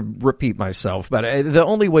just sort of repeat myself, but the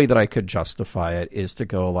only way that I could justify it is to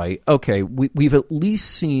go like, okay, we've at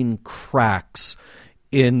least seen cracks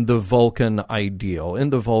in the Vulcan ideal,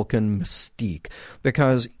 in the Vulcan mystique,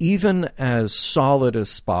 because even as solid as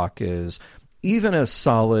Spock is, even as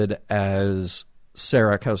solid as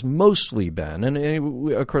Sarek has mostly been,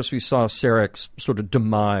 and of course we saw Sarek's sort of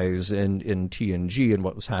demise in TNG and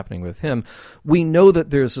what was happening with him, we know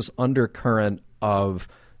that there's this undercurrent of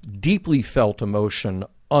deeply felt emotion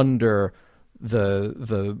under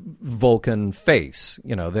the Vulcan face.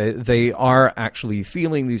 They are actually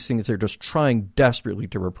feeling these things. They're just trying desperately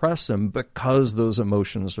to repress them because those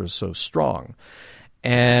emotions are so strong.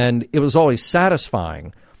 And it was always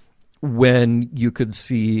satisfying when you could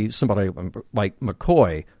see somebody like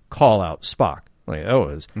McCoy call out Spock. Like,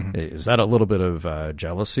 is that a little bit of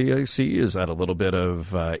jealousy I see? Is that a little bit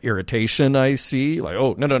of irritation I see? Like,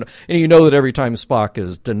 oh, no. And you know that every time Spock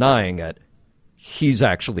is denying it, he's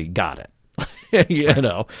actually got it.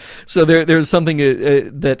 So there's something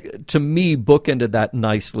that, to me, bookended that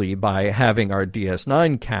nicely by having our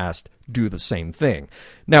DS9 cast do the same thing.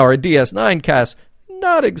 Now, our DS9 cast,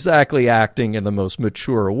 not exactly acting in the most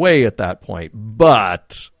mature way at that point,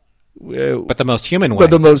 but the most human way. But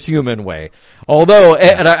the most human way. Although,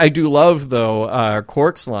 and I do love, though,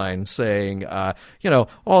 Quark's line saying,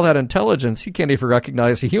 all that intelligence, he can't even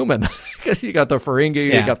recognize a human. Because you got the Ferengi,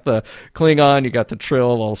 you got the Klingon, you got the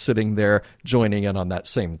Trill all sitting there joining in on that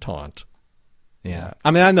same taunt. Yeah. I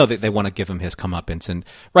mean, I know that they want to give him his comeuppance, and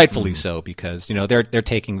rightfully so, because, they're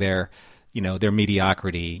taking their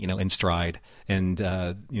mediocrity, in stride, and,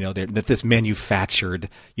 this manufactured,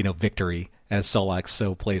 victory, as Solak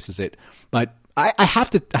so places it. But I have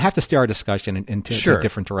to steer our discussion into a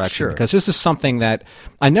different direction, because this is something that,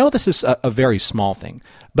 I know this is a very small thing,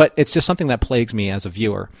 but it's just something that plagues me as a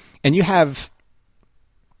viewer. And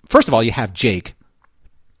first of all, you have Jake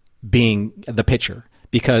being the pitcher,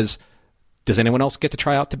 because does anyone else get to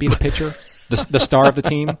try out to be the pitcher? The star of the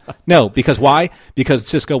team? No, because why? Because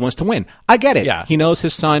Sisko wants to win. I get it. Yeah. He knows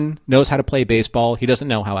his son knows how to play baseball. He doesn't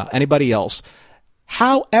know how anybody else.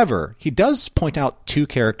 However, he does point out two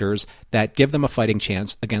characters that give them a fighting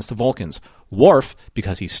chance against the Vulcans. Worf,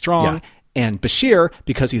 because he's strong, and Bashir,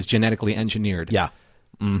 because he's genetically engineered. Yeah.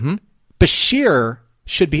 Mm-hmm. Bashir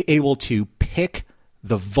should be able to pick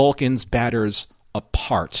the Vulcans' batters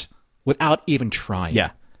apart without even trying.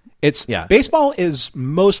 Yeah. Baseball is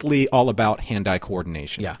mostly all about hand-eye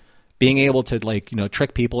coordination. Yeah. Being able to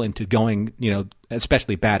trick people into going,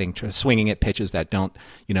 especially batting, swinging at pitches that don't,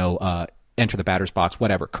 enter the batter's box,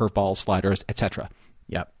 whatever, curveballs, sliders, etc.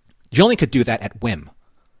 Yep. Jolene could do that at whim.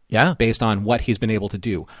 Yeah. Based on what he's been able to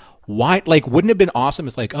do. Why, like, wouldn't it have been awesome?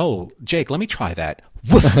 It's like, oh, Jake, let me try that.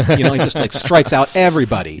 Woof, he just like strikes out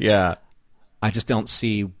everybody. Yeah. I just don't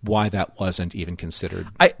see why that wasn't even considered.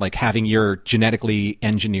 Like having your genetically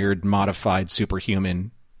engineered, modified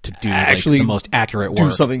superhuman to do actually the most accurate work.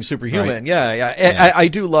 Do something superhuman. Right? Yeah. I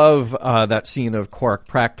do love that scene of Quark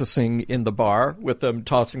practicing in the bar with them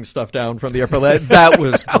tossing stuff down from the upper ledge. That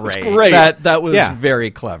was great. That was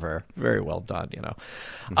very clever. Very well done,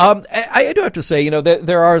 I do have to say,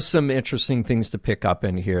 there are some interesting things to pick up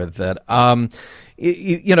in here that,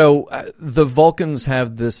 the Vulcans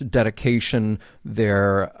have this dedication,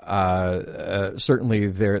 certainly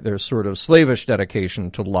their sort of slavish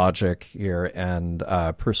dedication to logic here and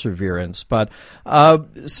perseverance. But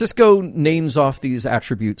Sisko names off these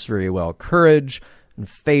attributes very well: courage and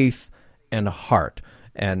faith and heart.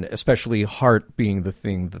 And especially heart being the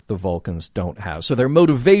thing that the Vulcans don't have. So their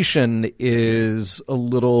motivation is a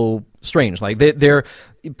little strange. Like they're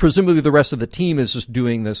presumably the rest of the team is just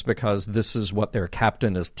doing this because this is what their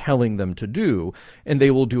captain is telling them to do, and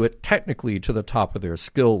they will do it technically to the top of their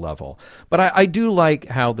skill level. But I do like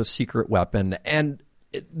how the secret weapon, and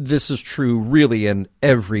this is true really in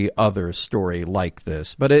every other story like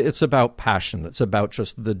this, but it's about passion. It's about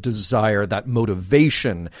just the desire, that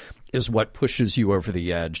motivation is what pushes you over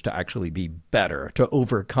the edge to actually be better, to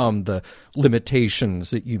overcome the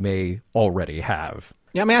limitations that you may already have.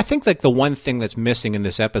 Yeah, I mean, I think like the one thing that's missing in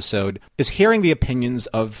this episode is hearing the opinions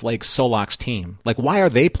of like Solok's team. Like, why are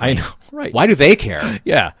they playing? I know, right? Why do they care?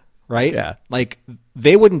 Yeah. Right? Yeah. Like,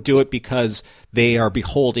 they wouldn't do it because they are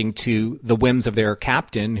beholding to the whims of their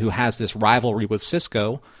captain who has this rivalry with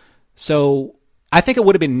Sisko. So I think it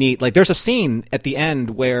would have been neat. Like, there's a scene at the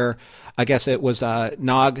end where I guess it was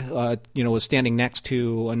Nog, was standing next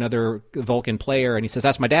to another Vulcan player, and he says,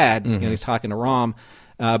 "That's my dad." Mm-hmm. He's talking to Rom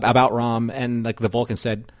about Rom, and like the Vulcan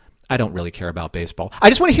said, "I don't really care about baseball." I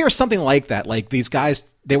just want to hear something like that. Like these guys,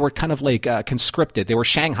 they were kind of like conscripted. They were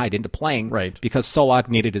shanghaied into playing because Solok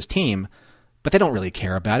needed his team. But they don't really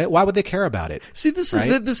care about it. Why would they care about it? See, this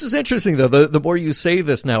is interesting, though. The more you say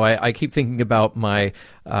this now, I keep thinking about my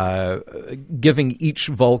giving each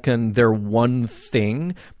Vulcan their one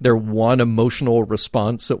thing, their one emotional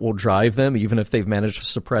response that will drive them, even if they've managed to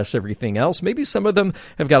suppress everything else. Maybe some of them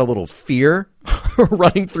have got a little fear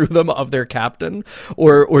running through them of their captain,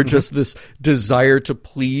 or just this desire to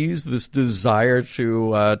please, this desire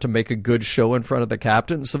to make a good show in front of the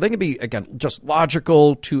captain. So they can be, again, just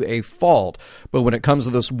logical to a fault. But when it comes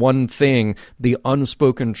to this one thing, the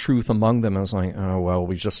unspoken truth among them is like, oh, well,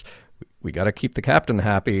 we got to keep the captain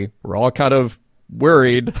happy. We're all kind of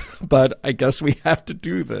worried, but I guess we have to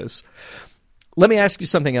do this. Let me ask you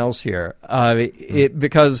something else here,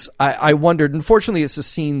 because I wondered, unfortunately, it's a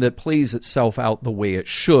scene that plays itself out the way it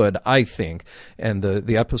should, I think, and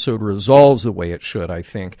the episode resolves the way it should, I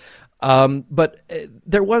think. But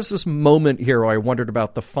there was this moment here where I wondered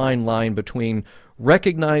about the fine line between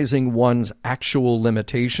recognizing one's actual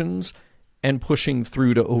limitations and pushing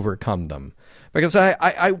through to overcome them. Because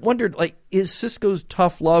I wondered, like, is Sisko's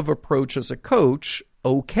tough love approach as a coach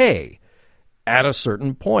okay at a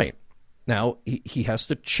certain point? Now, he has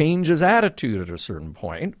to change his attitude at a certain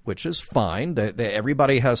point, which is fine.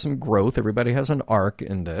 Everybody has some growth. Everybody has an arc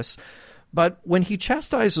in this. But when he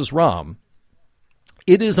chastises Rom,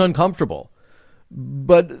 it is uncomfortable.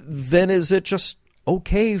 But then is it just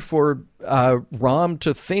okay for Rom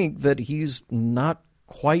to think that he's not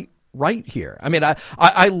quite right here? I mean,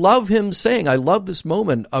 I love him saying, I love this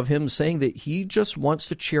moment of him saying that he just wants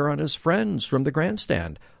to cheer on his friends from the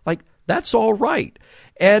grandstand. Like, that's all right.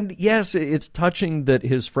 And yes, it's touching that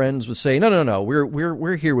his friends would say, no,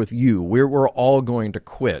 we're here with you. We're all going to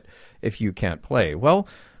quit if you can't play. Well,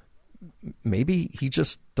 maybe he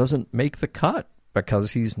just doesn't make the cut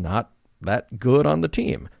because he's not that good on the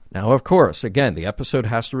team. Now, of course, again, the episode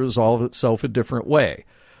has to resolve itself a different way.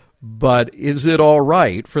 But is it all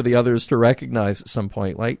right for the others to recognize at some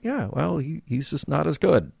point, like, yeah, well, he's just not as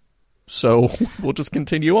good. So we'll just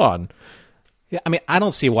continue on. Yeah, I mean, I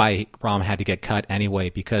don't see why Rom had to get cut anyway,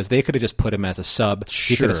 because they could have just put him as a sub.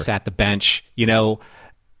 Sure. He could have sat the bench,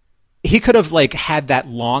 He could have had that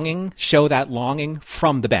longing, show that longing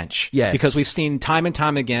from the bench. Yes. Because we've seen time and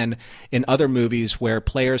time again in other movies where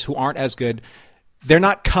players who aren't as good, they're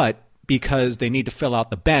not cut because they need to fill out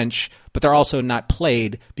the bench, but they're also not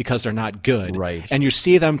played because they're not good. Right. And you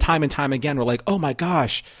see them time and time again. We're like, oh my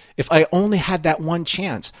gosh, if I only had that one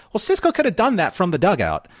chance. Well, Sisko could have done that from the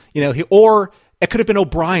dugout, or it could have been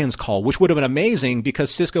O'Brien's call, which would have been amazing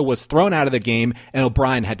because Sisko was thrown out of the game and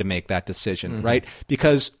O'Brien had to make that decision, right?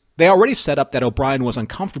 Because they already set up that O'Brien was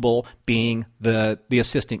uncomfortable being the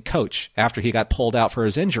assistant coach after he got pulled out for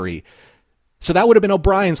his injury. So that would have been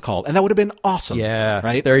O'Brien's call, and that would have been awesome. Yeah,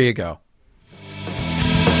 right? There you go.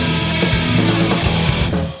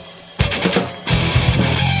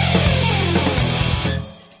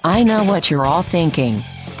 I know what you're all thinking.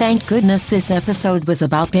 Thank goodness this episode was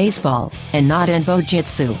about baseball and not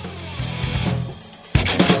Enbo-jitsu.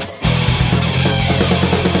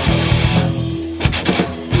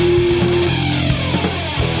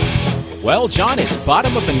 Well, John, it's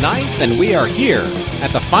bottom of the ninth, and we are here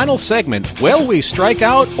at the final segment. Will we strike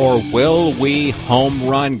out, or will we home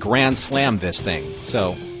run grand slam this thing?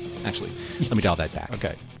 So, actually, let me dial that back.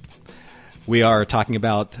 Okay. We are talking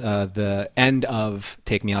about the end of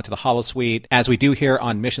Take Me Out to the Holosuite. As we do here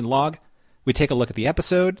on Mission Log, we take a look at the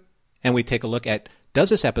episode, and we take a look at, does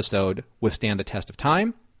this episode withstand the test of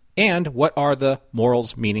time? And what are the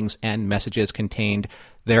morals, meanings, and messages contained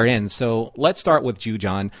therein? So let's start with you,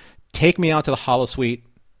 John. Take Me Out to the Holosuite.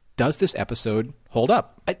 Does this episode hold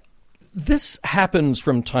up? This happens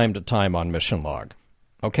from time to time on Mission Log.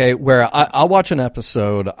 Okay, where I'll watch an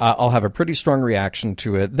episode, I'll have a pretty strong reaction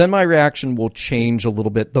to it. Then my reaction will change a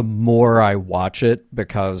little bit the more I watch it,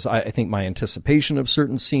 because I think my anticipation of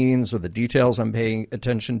certain scenes or the details I'm paying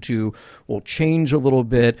attention to will change a little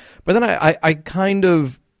bit. But then I kind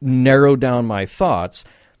of narrow down my thoughts.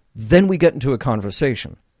 Then we get into a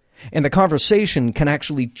conversation. And the conversation can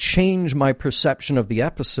actually change my perception of the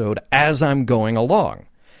episode as I'm going along.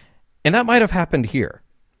 And that might have happened here,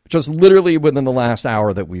 just literally within the last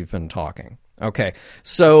hour that we've been talking. Okay,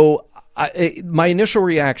 so my initial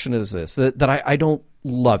reaction is this, that I don't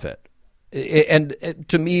love it. And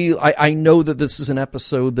to me, I know that this is an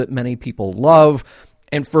episode that many people love,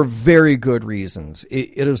 and for very good reasons.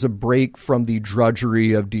 It is a break from the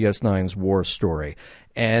drudgery of DS9's war story.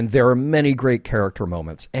 And there are many great character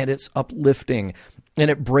moments, and it's uplifting,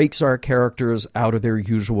 and it breaks our characters out of their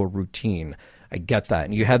usual routine. I get that.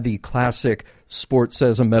 And you had the classic sports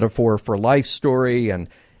as a metaphor for life story, and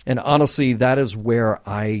honestly, that is where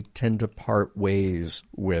I tend to part ways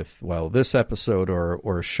with, well, this episode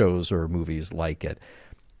or shows or movies like it.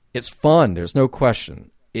 It's fun, there's no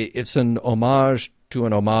question. It's an homage to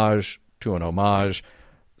an homage to an homage,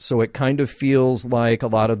 so it kind of feels like a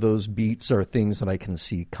lot of those beats are things that I can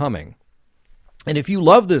see coming. And if you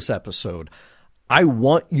love this episode, I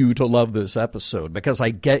want you to love this episode because I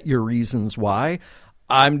get your reasons why.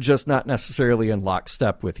 I'm just not necessarily in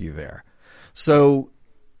lockstep with you there. So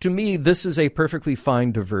to me, this is a perfectly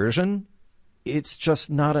fine diversion. It's just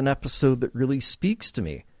not an episode that really speaks to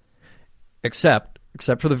me, except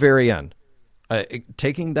for the very end.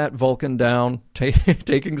 Taking that Vulcan down,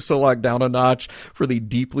 taking Solak down a notch for the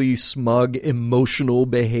deeply smug, emotional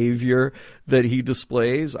behavior that he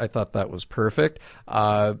displays, I thought that was perfect.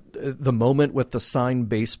 The moment with the signed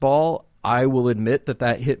baseball, I will admit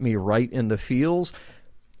that hit me right in the feels.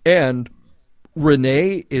 And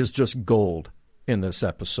Renee is just gold in this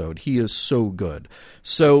episode. He is so good.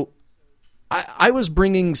 So I was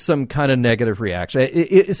bringing some kind of negative reaction.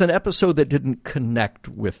 It's an episode that didn't connect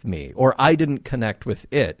with me, or I didn't connect with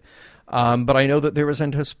it. But I know that there was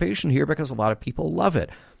anticipation here because a lot of people love it.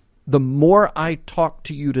 The more I talked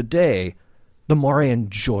to you today, the more I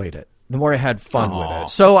enjoyed it, the more I had fun with it.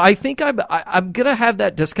 So I think I'm going to have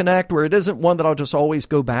that disconnect where it isn't one that I'll just always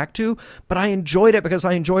go back to, but I enjoyed it because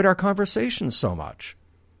I enjoyed our conversation so much.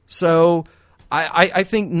 So I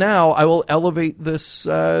think now I will elevate this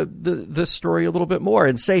this story a little bit more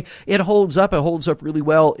and say it holds up. It holds up really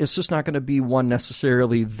well. It's just not going to be one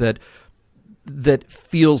necessarily that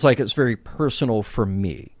feels like it's very personal for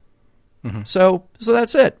me. Mm-hmm. So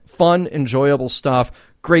that's it. Fun, enjoyable stuff,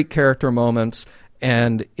 great character moments,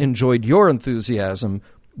 and enjoyed your enthusiasm,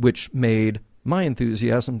 which made my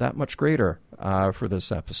enthusiasm that much greater for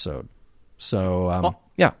this episode. So,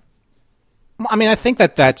 yeah. I mean, I think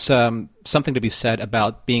that's something to be said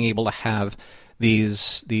about being able to have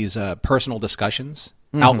these personal discussions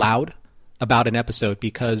out loud about an episode,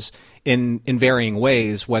 because in varying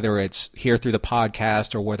ways, whether it's here through the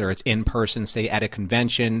podcast or whether it's in person, say at a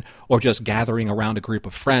convention, or just gathering around a group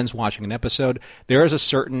of friends watching an episode, there is a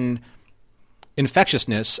certain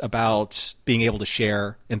infectiousness about being able to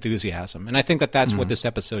share enthusiasm. And I think that's what this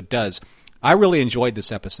episode does. I really enjoyed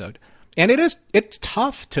this episode. And it's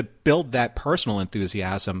tough to build that personal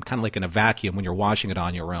enthusiasm kind of like in a vacuum when you're watching it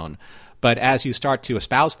on your own. But as you start to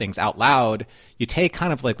espouse things out loud, you take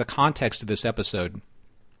kind of like the context of this episode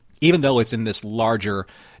even though it's in this larger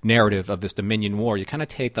narrative of this Dominion War, you kind of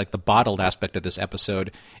take like the bottled aspect of this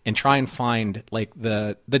episode and try and find like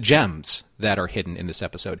the gems that are hidden in this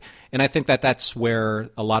episode. And I think that that's where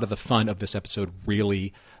a lot of the fun of this episode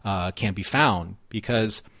really can be found,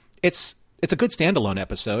 because it's a good standalone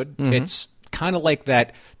episode. Mm-hmm. It's kind of like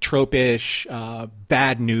that trope-ish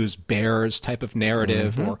bad news bears type of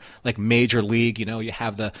narrative, or like Major League. You know, you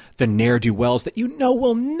have the ne'er-do-wells that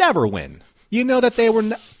will never win. You know that they were,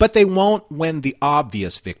 but they won't win the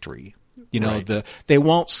obvious victory. You know, right. They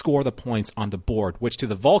won't score the points on the board, which to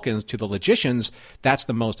the Vulcans, to the logicians, that's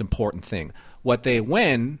the most important thing. What they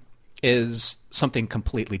win is something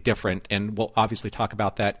completely different, and we'll obviously talk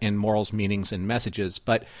about that in Morals, Meanings, and Messages.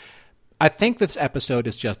 But I think this episode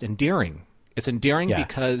is just endearing. It's endearing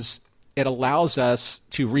because it allows us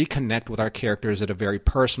to reconnect with our characters at a very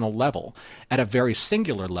personal level, at a very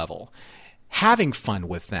singular level, having fun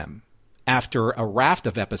with them after a raft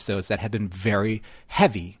of episodes that have been very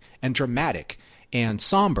heavy and dramatic and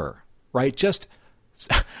somber, right? Just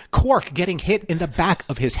Quark getting hit in the back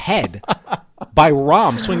of his head by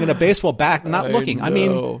Rom swinging a baseball bat, not looking. I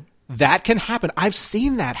mean, that can happen. I've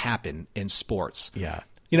seen that happen in sports. Yeah.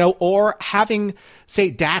 You know, or having, say,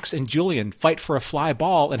 Dax and Julian fight for a fly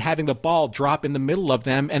ball and having the ball drop in the middle of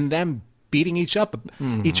them and them beating each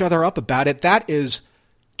other up about it. That is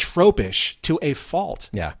tropish to a fault.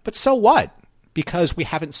 Yeah. But so what? Because we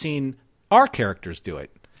haven't seen our characters do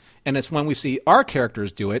it. And it's when we see our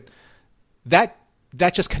characters do it that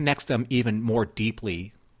just connects them even more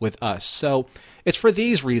deeply with us. So it's for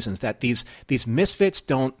these reasons that these misfits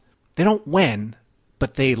don't win,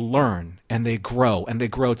 but they learn and they grow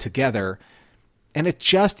together. And it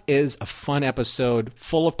just is a fun episode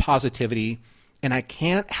full of positivity. And I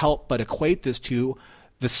can't help but equate this to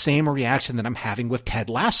the same reaction that I'm having with Ted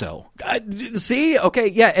Lasso. See? Okay,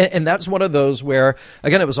 yeah, and that's one of those where,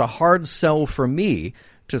 again, it was a hard sell for me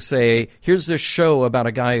to say, here's this show about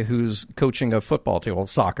a guy who's coaching a football team, well,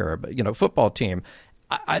 soccer, but, football team.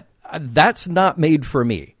 That's not made for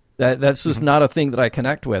me. That's just not a thing that I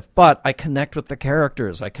connect with. But I connect with the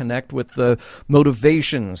characters. I connect with the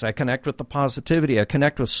motivations. I connect with the positivity. I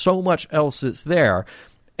connect with so much else that's there.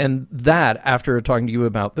 And that, after talking to you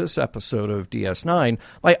about this episode of DS9,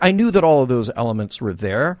 I knew that all of those elements were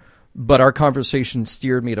there, but our conversation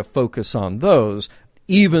steered me to focus on those,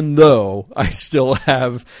 even though I still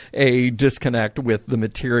have a disconnect with the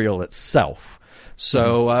material itself.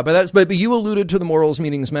 So, but you alluded to the Morals,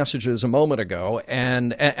 Meanings, Messages a moment ago,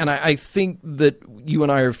 and I think that you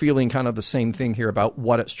and I are feeling kind of the same thing here about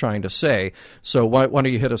what it's trying to say. So why don't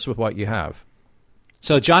you hit us with what you have?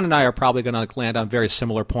 So John and I are probably going to land on very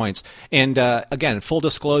similar points. And again, full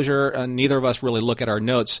disclosure, neither of us really look at our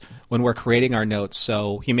notes when we're creating our notes,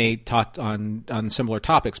 so he may talk on similar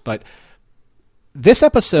topics. But this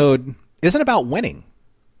episode isn't about winning.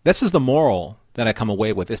 This is the moral that I come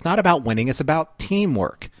away with. It's not about winning. It's about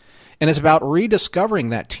teamwork. And it's about rediscovering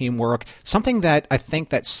that teamwork, something that I think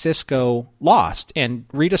that Sisko lost and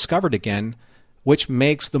rediscovered again, which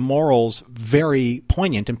makes the morals very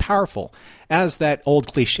poignant and powerful. As that old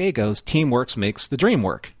cliche goes, teamwork makes the dream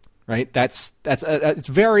work, right? That's it's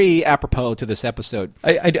very apropos to this episode.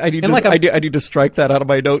 I need to strike that out of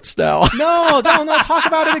my notes now. No, talk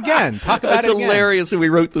about it again. Talk about it again. That's hilarious, and we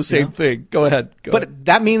wrote the same thing. Go ahead. But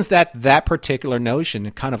that means that particular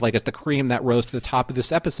notion kind of like is the cream that rose to the top of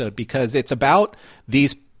this episode, because it's about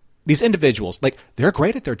these individuals. Like, they're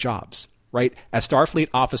great at their jobs. Right? As Starfleet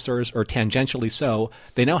officers, or tangentially so,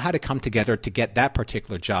 they know how to come together to get that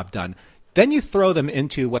particular job done. Then you throw them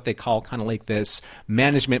into what they call kind of like this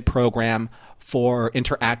management program for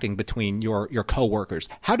interacting between your coworkers.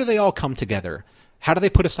 How do they all come together? How do they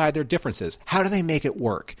put aside their differences? How do they make it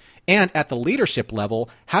work? And at the leadership level,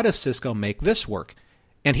 how does Sisko make this work?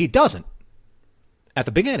 And he doesn't at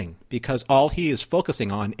the beginning, because all he is focusing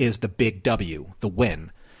on is the big W, the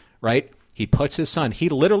win, right? He puts his son, he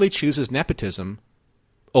literally chooses nepotism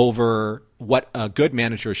over what a good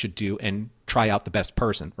manager should do and try out the best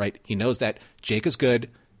person, right? He knows that Jake is good,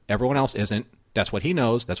 everyone else isn't. That's what he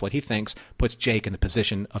knows, that's what he thinks, puts Jake in the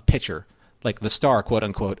position of pitcher, like the star, quote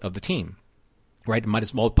unquote, of the team, right? Might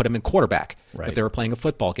as well put him in quarterback if they were playing a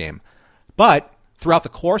football game. But throughout the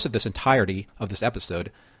course of this entirety of this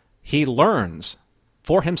episode, he learns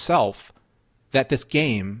for himself that this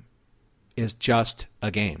game is just a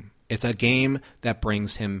game. It's a game that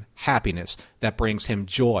brings him happiness, that brings him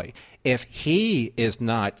joy. If he is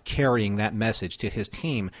not carrying that message to his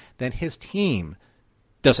team, then his team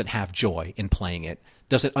doesn't have joy in playing it,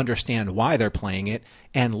 doesn't understand why they're playing it,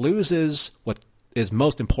 and loses what is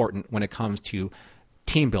most important when it comes to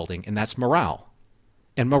team building, and that's morale.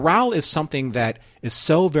 And morale is something that is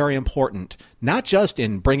so very important, not just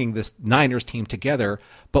in bringing this Niners team together,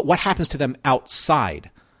 but what happens to them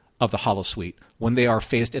outside of the Holosuite when they are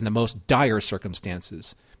faced in the most dire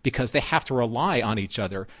circumstances, because they have to rely on each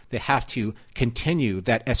other. They have to continue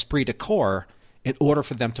that esprit de corps in order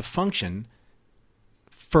for them to function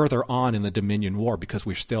further on in the Dominion War, because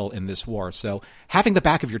we're still in this war. So having the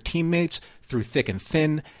back of your teammates through thick and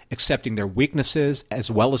thin, accepting their weaknesses as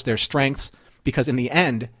well as their strengths, because in the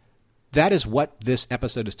end, that is what this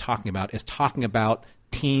episode is talking about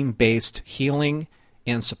team-based healing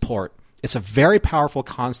and support. It's a very powerful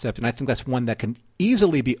concept, and I think that's one that can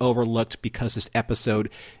easily be overlooked because this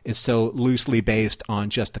episode is so loosely based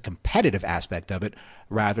on just the competitive aspect of it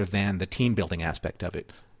rather than the team-building aspect of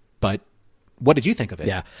it. But what did you think of it?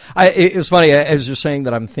 Yeah. It's funny, as you're saying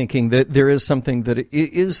that, I'm thinking that there is something that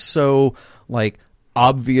is so, like,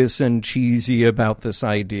 obvious and cheesy about this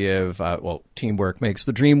idea of, teamwork makes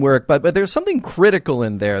the dream work, but there's something critical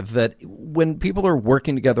in there that when people are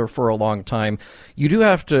working together for a long time, you do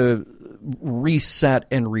have to reset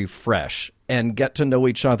and refresh and get to know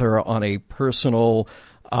each other on a personal,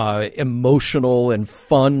 emotional, and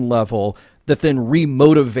fun level that then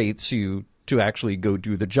remotivates you to actually go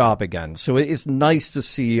do the job again. So it's nice to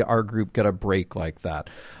see our group get a break like that.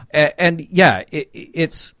 And yeah,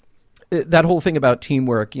 it's that whole thing about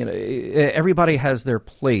teamwork, everybody has their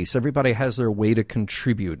place. Everybody has their way to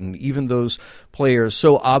contribute. And even those players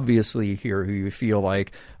so obviously here who you feel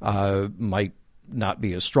like might not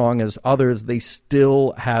be as strong as others, they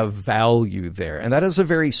still have value there. And that is a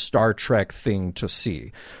very Star Trek thing to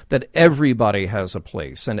see, that everybody has a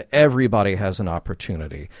place and everybody has an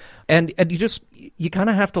opportunity. And you kind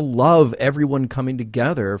of have to love everyone coming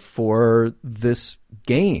together for this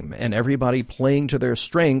game and everybody playing to their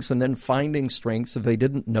strengths and then finding strengths that they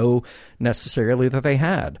didn't know necessarily that they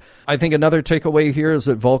had. I think another takeaway here is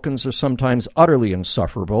that Vulcans are sometimes utterly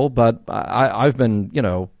insufferable, but I've been,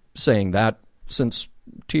 saying that since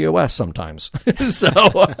TOS sometimes. So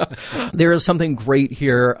there is something great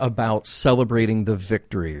here about celebrating the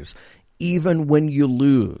victories, even when you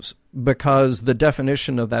lose, because the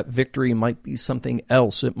definition of that victory might be something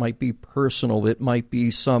else. It might be personal. It might be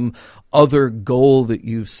some other goal that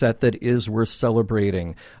you've set that is worth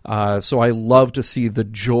celebrating. So I love to see the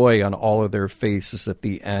joy on all of their faces at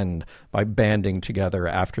the end by banding together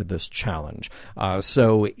after this challenge.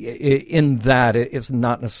 So in that, it's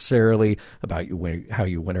not necessarily about how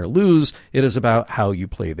you win or lose. It is about how you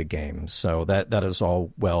play the game. So that is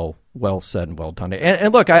all well said and well done.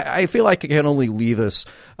 And look, I feel like I can only leave us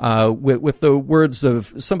with the words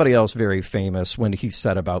of somebody else very famous when he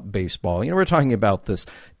said about baseball. We're talking about this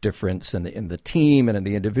difference in the team and in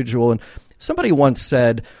the individual. And somebody once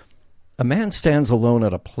said, a man stands alone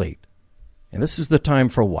at a plate. And this is the time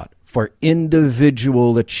for what? For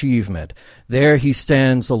individual achievement. There he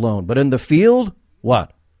stands alone. But in the field,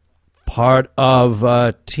 what? Part of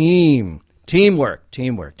a team. Teamwork.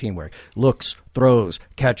 Looks, throws,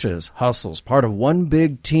 catches, hustles. Part of one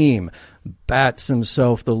big team. Bats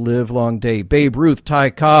himself the livelong day. Babe Ruth, Ty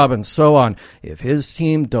Cobb, and so on. If his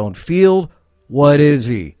team don't field, what is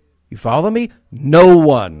he? You follow me? No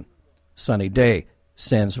one. Sunny day.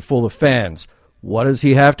 Stands are full of fans. What does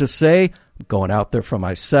he have to say? I'm going out there for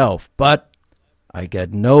myself, but I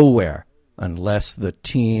get nowhere unless the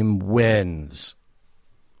team wins.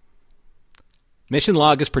 Mission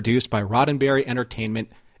Log is produced by Roddenberry Entertainment,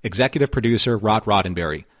 executive producer Rod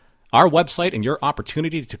Roddenberry. Our website and your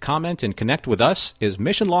opportunity to comment and connect with us is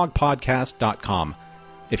missionlogpodcast.com.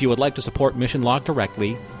 If you would like to support Mission Log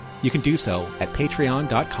directly, you can do so at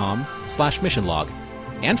patreon.com/missionlog.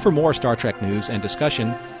 And for more Star Trek news and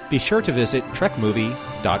discussion, be sure to visit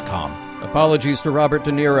trekmovie.com. Apologies to Robert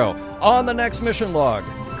De Niro. On the next Mission Log,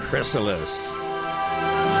 Chrysalis.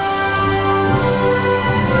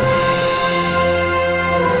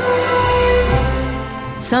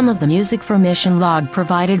 Some of the music for Mission Log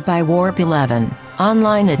provided by Warp 11,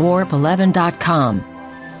 online at warp11.com.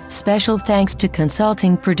 Special thanks to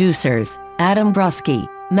consulting producers, Adam Brusky,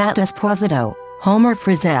 Matt Esposito, Homer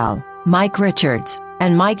Frizzell, Mike Richards,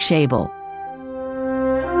 and Mike Schabel.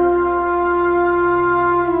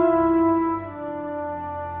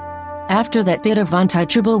 After that bit of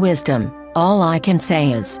untouchable wisdom, all I can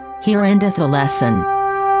say is, here endeth the lesson.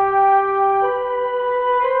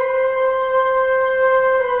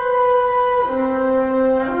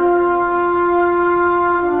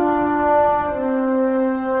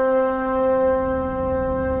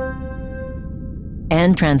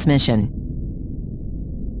 End transmission.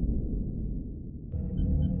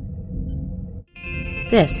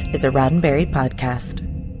 This is a Roddenberry podcast.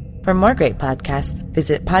 For more great podcasts,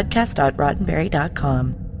 visit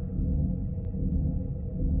podcast.roddenberry.com.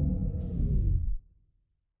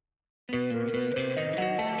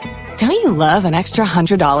 Don't you love an extra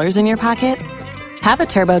 $100 in your pocket? Have a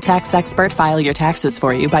TurboTax expert file your taxes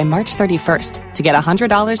for you by March 31st to get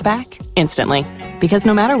 $100 back instantly. Because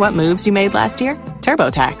no matter what moves you made last year,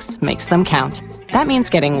 TurboTax makes them count. That means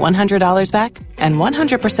getting $100 back and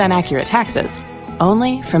 100% accurate taxes,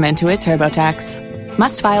 only from Intuit TurboTax.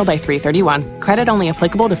 Must file by 3/31. Credit only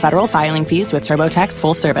applicable to federal filing fees with TurboTax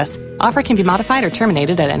full service. Offer can be modified or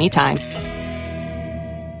terminated at any time.